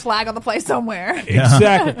 days. There's going to be a flag on the place somewhere.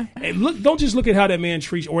 Exactly. And don't just look at how that man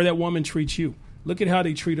treats or that woman treats you. Look at how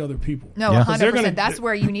they treat other people. No, 100%. That's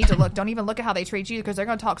where you need to look. Don't even look at how they treat you, because they're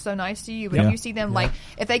going to talk so nice to you. But if you see them, like,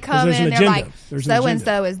 if they come in and they're like,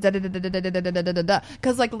 so-and-so is da-da-da-da-da-da-da-da-da-da.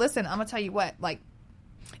 Because, like, listen, I'm going to tell you what, like,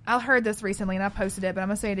 I heard this recently, and I posted it, but I'm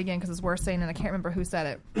going to say it again because it's worth saying, and I can't remember who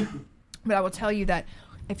said it. But I will tell you that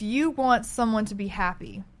if you want someone to be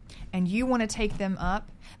happy and you want to take them up,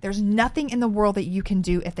 there's nothing in the world that you can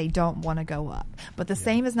do if they don't want to go up. But the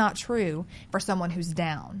same is not true for someone who's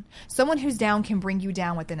down. Someone who's down can bring you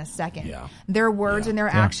down within a second. Yeah. Their words and their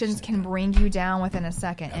actions can bring you down within a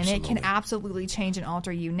second. And it can absolutely change and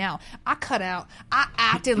alter you. Now, I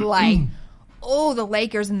acted like... the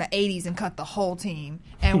Lakers in the 80s and cut the whole team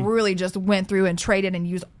and really just went through and traded and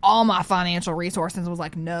used all my financial resources and was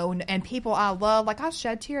like, no. And people I love, like I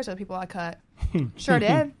shed tears at people I cut. Sure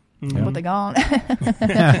did. But they're gone.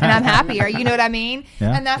 And I'm happier. You know what I mean?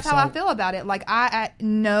 Yeah. And that's how I feel about it. Like I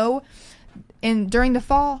know during the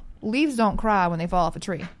fall, leaves don't cry when they fall off a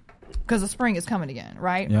tree because the spring is coming again,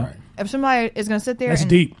 right? Yeah. Right. If somebody is going to sit there That's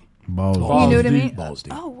deep. Balls. You know what I mean? Balls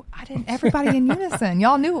deep. Oh, I didn't. Everybody in unison.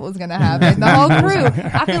 Y'all knew what was going to happen. The whole crew.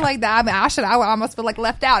 I feel like that. I almost feel like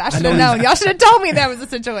left out. I should have known. Y'all should have told me there was a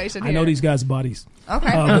situation here. I know these guys' bodies.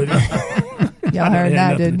 Okay. Y'all heard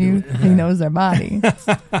that, didn't you? He knows their body.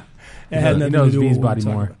 It had nothing to do with V's what body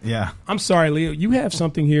we're more. talking about. Yeah. I'm sorry, Leo. You have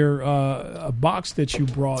something here, a box that you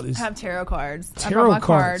brought. I have tarot cards. Tarot I brought my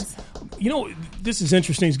cards. You know, this is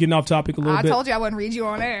interesting. It's getting off topic a little bit. I told you I wouldn't read you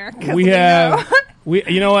on air. We have,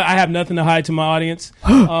 you know what? I have nothing to hide to my audience.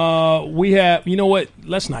 We have, you know what?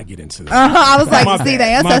 Let's not get into this. I was like, My see,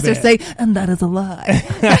 bad, the my ancestors bad. say, and that is a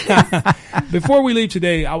lie. Before we leave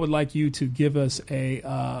today, I would like you to give us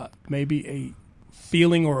maybe a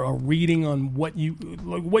feeling or a reading on what you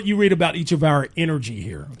read about each of our energy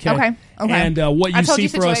here. Okay. And what you see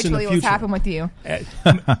for us in the future. What's happened with you.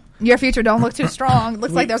 Your future don't look too strong.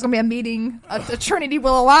 Looks like there's going to be a meeting. A Trinity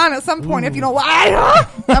will align at some point if you don't lie.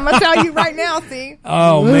 I'm going to tell you right now, see?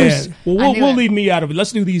 Oh, man. Well, we'll leave me out of it.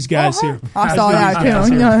 Let's do these guys here. I saw that,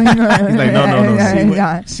 too. He's like,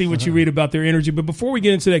 no. See what you read about their energy. But before we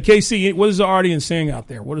get into that, KC, what is the audience saying out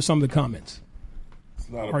there? What are some of the comments?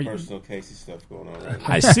 A lot of personal Casey stuff going on right now.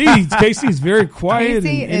 I see. Casey's very quiet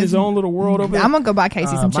in his own little world over there. I'm going to go buy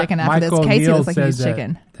Casey some chicken after this. Casey looks like he's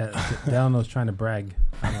chicken. Delano's trying to brag.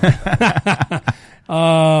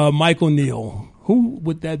 Michael Neal. Who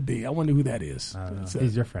would that be? I wonder who that is.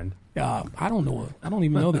 He's your friend. I don't know. I don't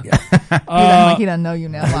even know the guy. He doesn't know you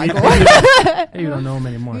now, Michael. You don't know him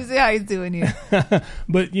anymore. You see how he's doing you.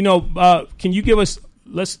 But, can you give us,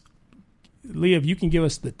 Leah, if you can give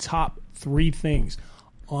us the top 3 things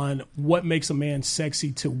on what makes a man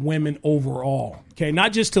sexy to women overall. Okay,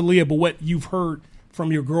 not just to Leah, but what you've heard from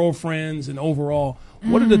your girlfriends and overall.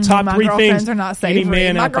 What are the top my three girlfriends things are not any savory.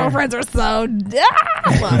 man My out there- girlfriends are so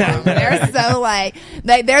they're so like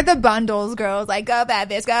they're the bundles girls. Like go bad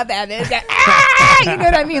bitch, go bad bitch. Go, you know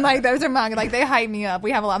what I mean? Like those are mine. Like they hype me up. We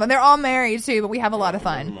have a lot, and they're all married too. But we have a lot of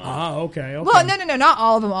fun. Okay. Well, no, not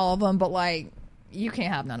all of them, but like. You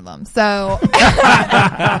can't have none of them. So, but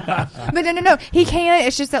no. He can't.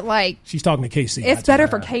 It's just that, like, she's talking to Casey. It's better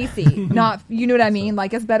for Casey. Not, you know what I mean?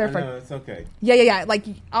 Like, it's better for. No, it's okay. Yeah. Like,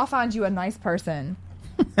 I'll find you a nice person.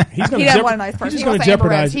 He doesn't want a nice person. He's He going wants to Amber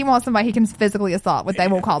Rose. jeopardize. He wants somebody he can physically assault, but they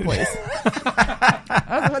won't call police.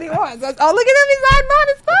 That's what he wants. Look at him. He's hiding behind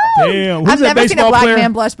his phone. Damn. Who's I've that never seen a baseball black player?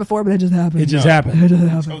 man blush before, but it just happened. It just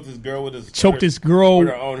happened. Choked this girl with his with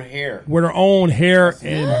her own hair. With her own hair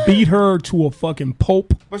and beat her to a fucking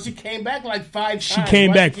pulp. But she came back like 5 times. She came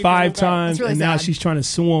Why back she keep 5 coming back? times, It's really and now sad. she's trying to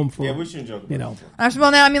sue him for. Yeah, we shouldn't joke about you know.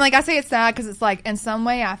 Well, now, I mean, like, I say it's sad because it's like, in some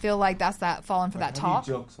way, I feel like that's that falling for that How talk.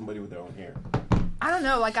 do you joke somebody with their own hair? I don't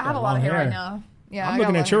know. Like, I have a lot of hair right now. Yeah, I'm I got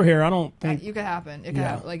looking a at lot your of hair. I don't think. You could happen. It could Yeah.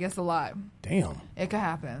 happen. Like, it's a lot. Damn. It could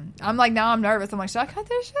happen. I'm like, now I'm nervous. I'm like, should I cut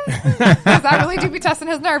this shit? Because I really do be testing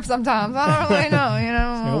his nerves sometimes. I don't really know, you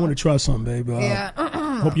know? I want to try something, baby. Yeah.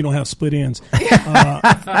 Hope you don't have split ends. Hope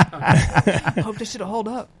this shit'll hold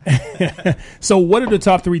up. So, what are the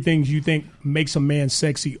top 3 things you think makes a man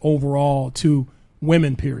sexy overall to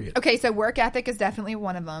women, period? Okay, so work ethic is definitely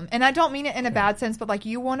one of them. And I don't mean it in a bad sense, but like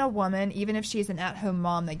you want a woman, even if she's an at-home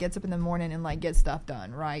mom that gets up in the morning and like gets stuff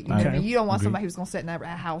done, right? You know what I mean? You don't want somebody who's going to sit in a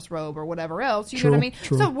house robe or whatever else. You know what I mean?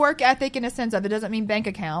 True. So work ethic in a sense of it doesn't mean bank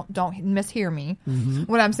account. Don't mishear me.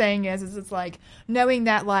 What I'm saying is it's like knowing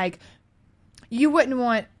that like you wouldn't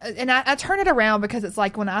want, and I turn it around because it's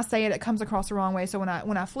like when I say it, it comes across the wrong way. So when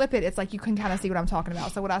I flip it, it's like you can kind of see what I'm talking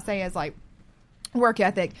about. So what I say is like, work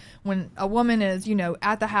ethic, when a woman is, you know,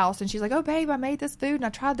 at the house and she's like, oh babe, I made this food and I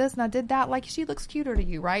tried this and I did that, like she looks cuter to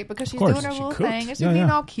you, right? Because she's course, doing her she little cooked. thing and she's Yeah, being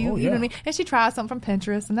yeah. all cute, you know what I mean? And she tries something from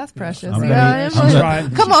Pinterest and that's precious. I'm You know ready. what I mean? I'm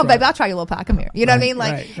ready. Come on, baby, I'll try your little pie. Come here. You know what I mean?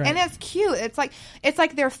 Like, right. and it's cute. It's like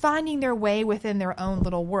they're finding their way within their own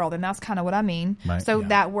little world, and that's kind of what I mean. Right. So Yeah.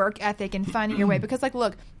 that work ethic and finding your way, because like,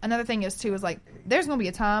 look, another thing is too is like, there's gonna be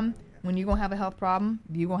a time when you're gonna have a health problem.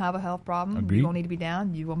 You're gonna have a health problem. Agreed. You're gonna need to be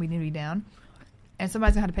down. You won't need to be down. And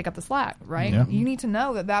somebody's gonna have to pick up the slack, right? Yeah. You need to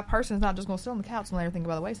know that person is not just gonna sit on the couch and let everything go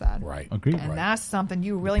by the wayside. Right. Agreed. And that's something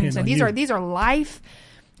you really need Depend to say. on These you. are life.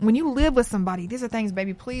 When you live with somebody, these are things,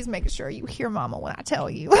 baby. Please make sure you hear mama when I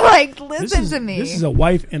tell you. Like, listen to me. This is a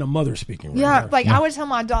wife and a mother speaking. Right Yeah, here. like I would tell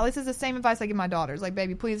my daughter, this is the same advice I give my daughters. Like,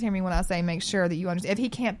 baby, please hear me when I say make sure that you understand. If he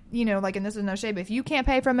can't, you know, like, and this is no shade, but if you can't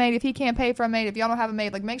pay for a maid, if he can't pay for a maid, if y'all don't have a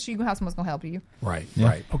maid, like, make sure you have someone that's going to help you. Right. Yeah.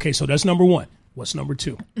 Right. Okay, so that's number 1. What's number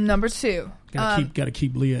 2? Number 2. Gotta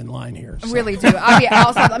keep Leah in line here. So. Really do. I'll be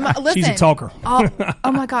outside. Listen, She's a talker.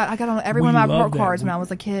 Oh my God, I got on every We one of my love report that. cards when I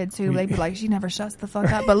was a kid too. They'd be like, she never shuts the fuck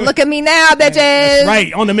up. But look at me now, bitches.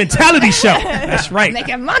 Right, on the mentality show. That's right.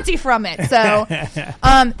 Making Monty from it. So,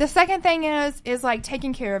 the second thing is like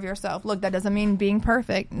taking care of yourself. Look, that doesn't mean being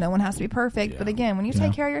perfect. No one has to be perfect. Yeah. But again, when you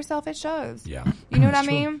take care of yourself, it shows. Yeah. You know what That's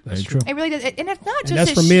I true. mean? That's Very true. It really does. And it's not just And that's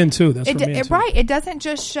to for men too. That's for men too. Right. It doesn't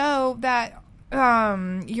just show that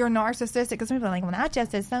you're narcissistic, because some people are like, when I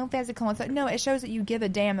just is so physical and so, no, it shows that you give a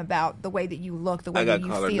damn about the way that you look, the way I that got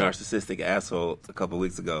you called a feel. narcissistic asshole a couple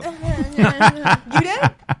weeks ago. You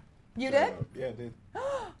did? You did? Yeah, I did.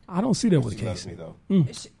 I don't see that with She loves Casey. me though.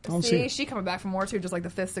 don't see See, it. she coming back for more too, just like the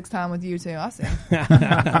 5th, 6th time with you too. I see.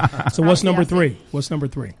 So what's number I see. 3? What's number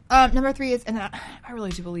 3? Number 3 is, and I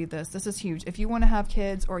really do believe this. This is huge. If you want to have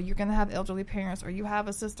kids, or you're going to have elderly parents, or you have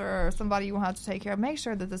a sister or somebody you want to have to take care of, make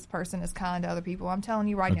sure that this person is kind to other people. I'm telling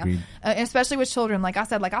you right Agreed. now, especially with children. Like I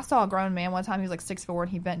said, like I saw a grown man one time. He was like 6'4", and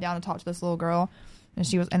he bent down and talked to this little girl.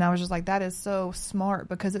 And I was just like, that is so smart,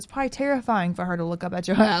 because it's probably terrifying for her to look up at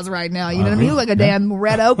your ass right now. You know what I mean? You look like a damn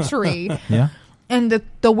red oak tree. Yeah. And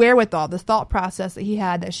the wherewithal, the thought process that he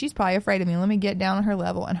had, that she's probably afraid of me. Let me get down on her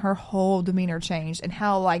level. And her whole demeanor changed. And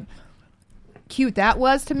how, like, cute that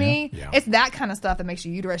was to me. Yeah. It's that kind of stuff that makes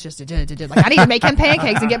your uterus just like, I need to make him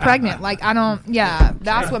pancakes and get pregnant. Like, I don't, yeah,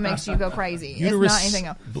 that's what makes you go crazy. It's not anything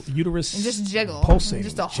else. Uterus. And just jiggle. Pulsating.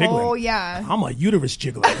 Just a jiggling. whole, yeah. I'm a uterus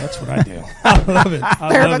jiggler. That's what I do. I love it.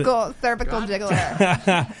 I love it. Cervical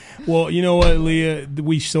jiggler. Well, you know what, Leah?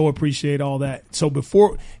 We so appreciate all that. So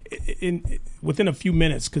within a few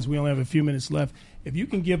minutes, because we only have a few minutes left, if you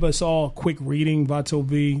can give us all a quick reading, Vato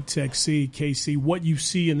V, Tech C, KC, what you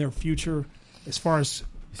see in their future as far as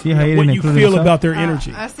See how you what didn't you include feel himself? about their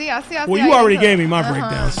energy. I see. Well, you already gave me my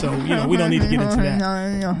breakdown, so we don't need to get into that.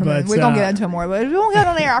 No. But, We're gonna get into it more, but we won't get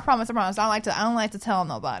on there. I promise. I don't like to tell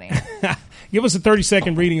nobody. Give us a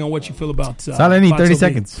 30-second reading on what you feel about. That's all I need, Vato 30 V.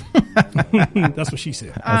 seconds. That's what she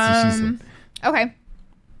said. That's what she said. Okay.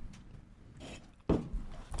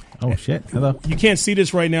 Oh shit! Hello. You can't see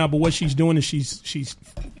this right now, but what she's doing is she's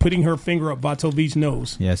putting her finger up Vatovic's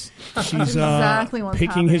nose. Yes. She's exactly what's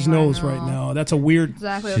picking his happening nose right now. That's a weird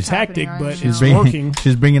tactic, but it's working.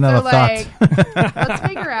 She's bringing out a thought. Let's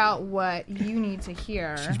figure out what you need to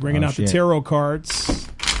hear. She's bringing out the tarot cards.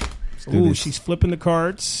 Ooh, she's flipping the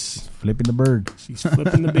cards. Flipping the bird. She's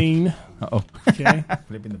flipping the bean. Uh-oh. Okay.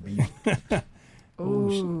 Flipping the bean.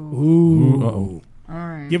 Ooh. Uh-oh. All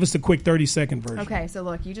right. Give us the quick 30-second version. Okay, so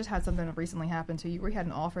look, you just had something that recently happened to you where you had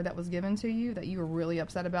an offer that was given to you that you were really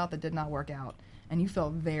upset about that did not work out. And you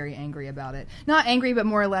felt very angry about it. Not angry, but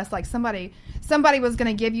more or less like somebody was going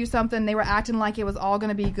to give you something. They were acting like it was all going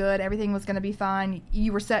to be good. Everything was going to be fine.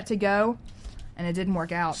 You were set to go, and it didn't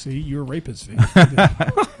work out. See, you're a rapist.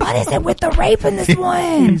 What is it with the rape in this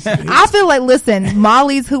one? I feel like, listen,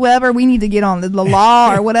 Molly's whoever, we need to get on the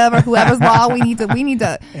law or whatever, whoever's law, we need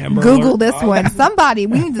to Amber Google Alert. this one. Somebody,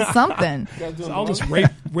 we need to something. It's all this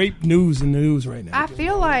rape news in the news right now. I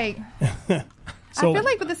feel like... So, I feel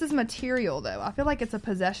like this is material, though. I feel like it's a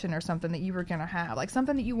possession or something that you were going to have. Like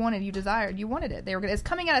something that you wanted, you desired, you wanted it. It's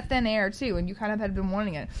coming out of thin air, too, and you kind of had been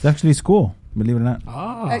wanting it. It's actually school, believe it or not.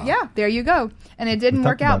 Yeah, there you go. And it didn't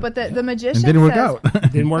work out, but the magician It didn't work says,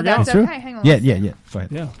 out. didn't work out. That's okay. Hang on. Yeah. Go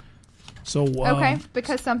ahead. Yeah. So okay,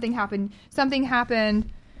 because something happened. Something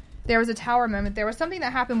happened. There was a tower moment. There was something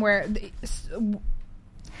that happened where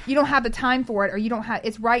you don't have the time for it, or you don't have.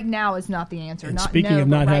 It's right now is not the answer. And not speaking no, of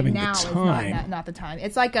not right having now the time, is not the time.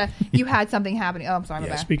 It's like you had something happening. Oh, I'm sorry.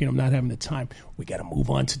 Yeah. Speaking of not having the time, we got to move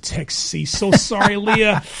on to Text C. So sorry,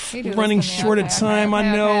 Leah. We're running short of time.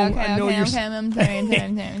 I know you're.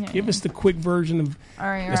 Give us the quick version of. All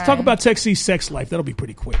right. Let's talk about Text C's sex life. That'll be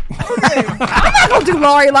pretty quick. I'm not gonna do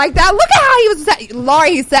Laurie like that. Look at how he was.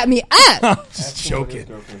 Laurie, he set me up. I'm just joking.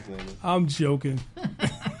 I'm joking.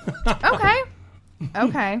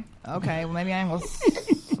 Okay. Well, maybe I was.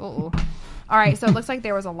 All right. So it looks like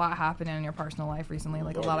there was a lot happening in your personal life recently,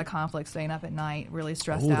 like a lot of conflict, staying up at night, really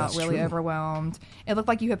stressed out, really overwhelmed. It looked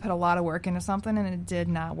like you had put a lot of work into something, and it did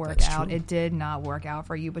not work out. True. It did not work out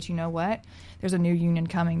for you. But you know what? There's a new union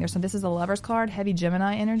coming. This is a Lover's card, heavy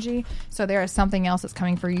Gemini energy. So there is something else that's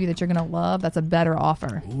coming for you that you're going to love. That's a better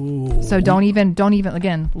offer. Ooh. So don't even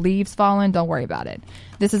again, leaves falling. Don't worry about it.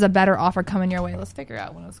 This is a better offer coming your way. Let's figure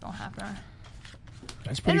out when it's going to happen.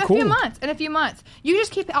 That's pretty cool. In a few months. You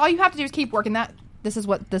just keep, all you have to do is keep working that. This is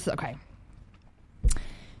okay.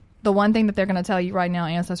 The one thing that they're going to tell you right now,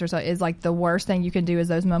 ancestors, is like the worst thing you can do is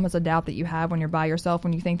those moments of doubt that you have when you're by yourself,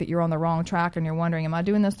 when you think that you're on the wrong track and you're wondering, am I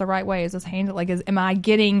doing this the right way? Is this am I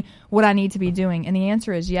getting what I need to be doing? And the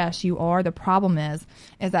answer is yes, you are. The problem is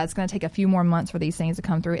that it's going to take a few more months for these things to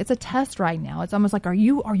come through. It's a test right now. It's almost like, do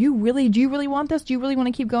you really want this? Do you really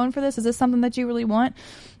want to keep going for this? Is this something that you really want?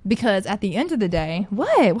 Because at the end of the day, what?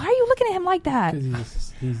 Why are you looking at him like that?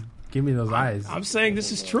 He's give me those eyes. I'm saying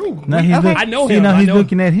this is true. No, I know him. He's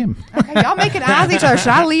looking at him. Okay, y'all making eyes at each other. Should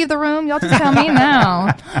I leave the room? Y'all just tell me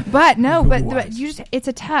now. But no, but it's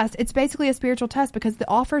a test. It's basically a spiritual test because the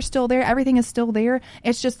offer's still there. Everything is still there.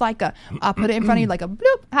 It's just like I put it in front of you like a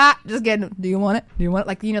bloop. Ha, just get it. Do you want it? Do you want it?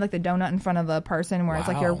 Like, like the donut in front of the person where it's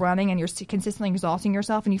like you're running and you're consistently exhausting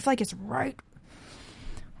yourself and you feel like it's right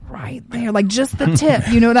there, like just the tip,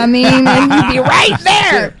 you know what I mean? And you'd be right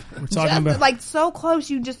there. We're talking about like so close,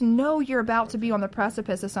 you just know you're about to be on the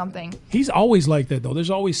precipice of something. He's always like that, though. There's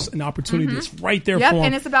always an opportunity that's right there for him.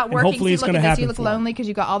 And it's about working. And hopefully, it's going to happen. You look lonely because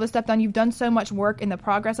you got all this stuff done. You've done so much work in the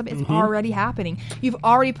progress of it. It's already happening. You've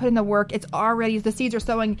already put in the work. It's already the seeds are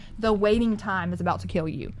sowing. The waiting time is about to kill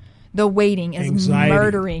you. The waiting is anxiety.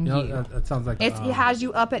 Murdering you. That sounds like it has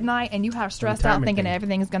you up at night and you have stressed out thinking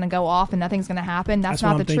everything's going to go off and nothing's going to happen. That's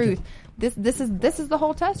not the truth. This is the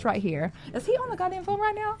whole test right here. Is he on the goddamn phone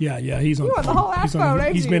right now? Yeah, he's on the phone. The whole ass phone,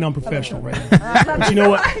 ain't he's you? been unprofessional right now. But you know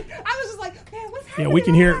what? I was just like, man, what's happening? Yeah, we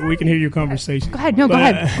can hear your conversation. Go ahead. No, go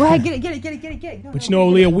ahead. Go ahead. Get it. But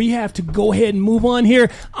Leah, we have to go ahead and move on here.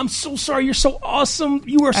 I'm so sorry. You're so awesome.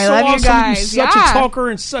 You are so awesome. You're such a talker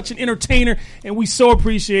and such an entertainer, and we so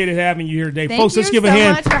appreciated having you here today. Folks, let's give a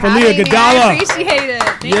hand for Leah Godala. I appreciate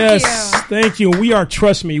it. Thank you. We are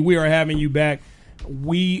having you back.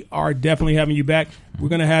 We are definitely having you back. We're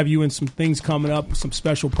going to have you in some things coming up, some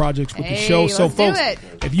special projects with the show. So, folks,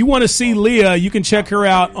 if you want to see Leah, you can check her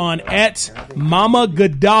out on at Mama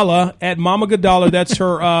Godala. At Mama Godala, that's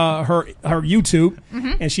her YouTube,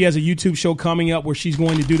 and she has a YouTube show coming up where she's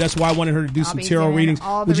going to do. That's why I wanted her to do some tarot readings.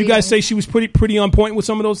 Would you guys say she was pretty on point with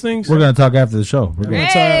some of those things? We're going to talk after the show. We're going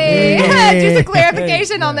to talk. Do some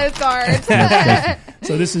clarification on those cards.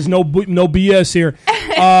 So this is no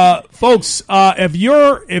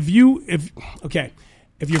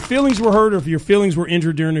if your feelings were hurt or if your feelings were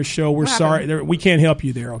injured during this show, we're sorry. We can't help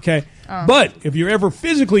you there, okay? But if you're ever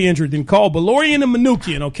physically injured, then call Balorian and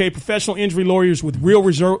Manukian, okay? Professional injury lawyers with real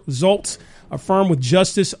results, a firm with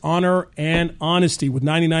justice, honor, and honesty. With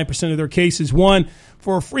 99% of their cases won.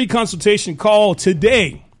 For a free consultation, call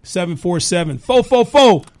today,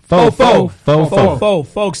 747-FO-FO-FO. Fo.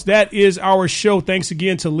 Folks, that is our show. Thanks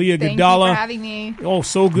again to Leah Godala. Thank you for having me. Oh,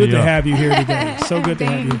 so good to have you here today. So good to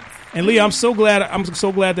have you. And Leah, I'm so glad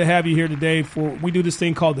to have you here today. We do this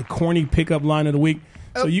thing called the corny pickup line of the week.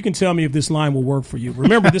 So you can tell me if this line will work for you.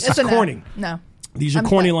 Remember, this is corny. No. These are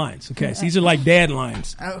corny lines. Okay, so these are like dad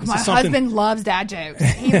lines. Oh, my husband loves dad jokes.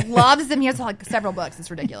 He loves them. He has like several books.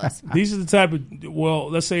 It's ridiculous. These are the type of,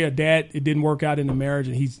 let's say a dad, it didn't work out in the marriage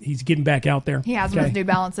and he's getting back out there. He has one with New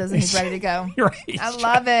Balances and he's ready to go. Right. I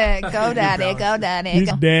love it. Go daddy, go daddy.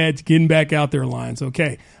 These dads getting back out there lines.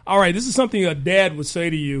 Okay. All right, this is something a dad would say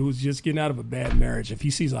to you who's just getting out of a bad marriage. If he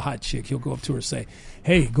sees a hot chick, he'll go up to her and say,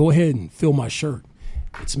 "Hey, go ahead and fill my shirt.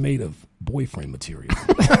 It's made of boyfriend material."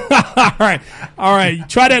 All right.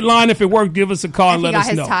 Try that line. If it worked, give us a call and let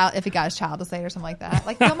us know. If he got his child to say it or something like that.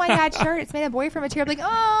 Like, fill my dad's shirt. It's made of boyfriend material.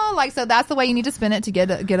 Like, so that's the way you need to spin it to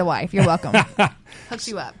get a wife. You're welcome. Hooks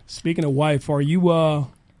you up. Speaking of wife, are you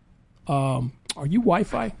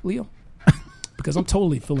Wi-Fi, Leo? Because I'm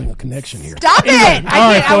totally feeling a connection here. Stop it! Anyway,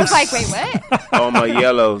 I was like, wait, what? All my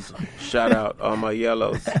yellows. Shout out. All my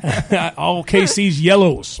yellows. All KC's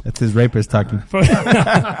yellows. That's his rapist talking. Folks,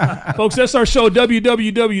 that's our show,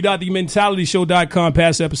 www.thementalityshow.com.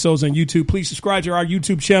 Past episodes on YouTube. Please subscribe to our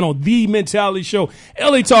YouTube channel, The Mentality Show.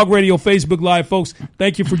 LA Talk Radio, Facebook Live. Folks,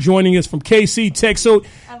 thank you for joining us from KC, Texo,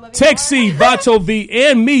 Texi, Vato V,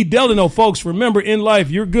 and me, Delano. Folks, remember, in life,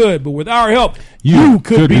 you're good, but with our help, you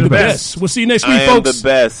could be the best. We'll see you next week, folks. I am the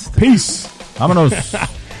best. Peace. Vámonos.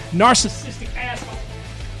 Narcissistic asshole.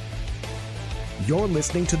 You're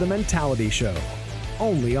listening to The Mentality Show,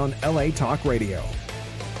 only on LA Talk Radio.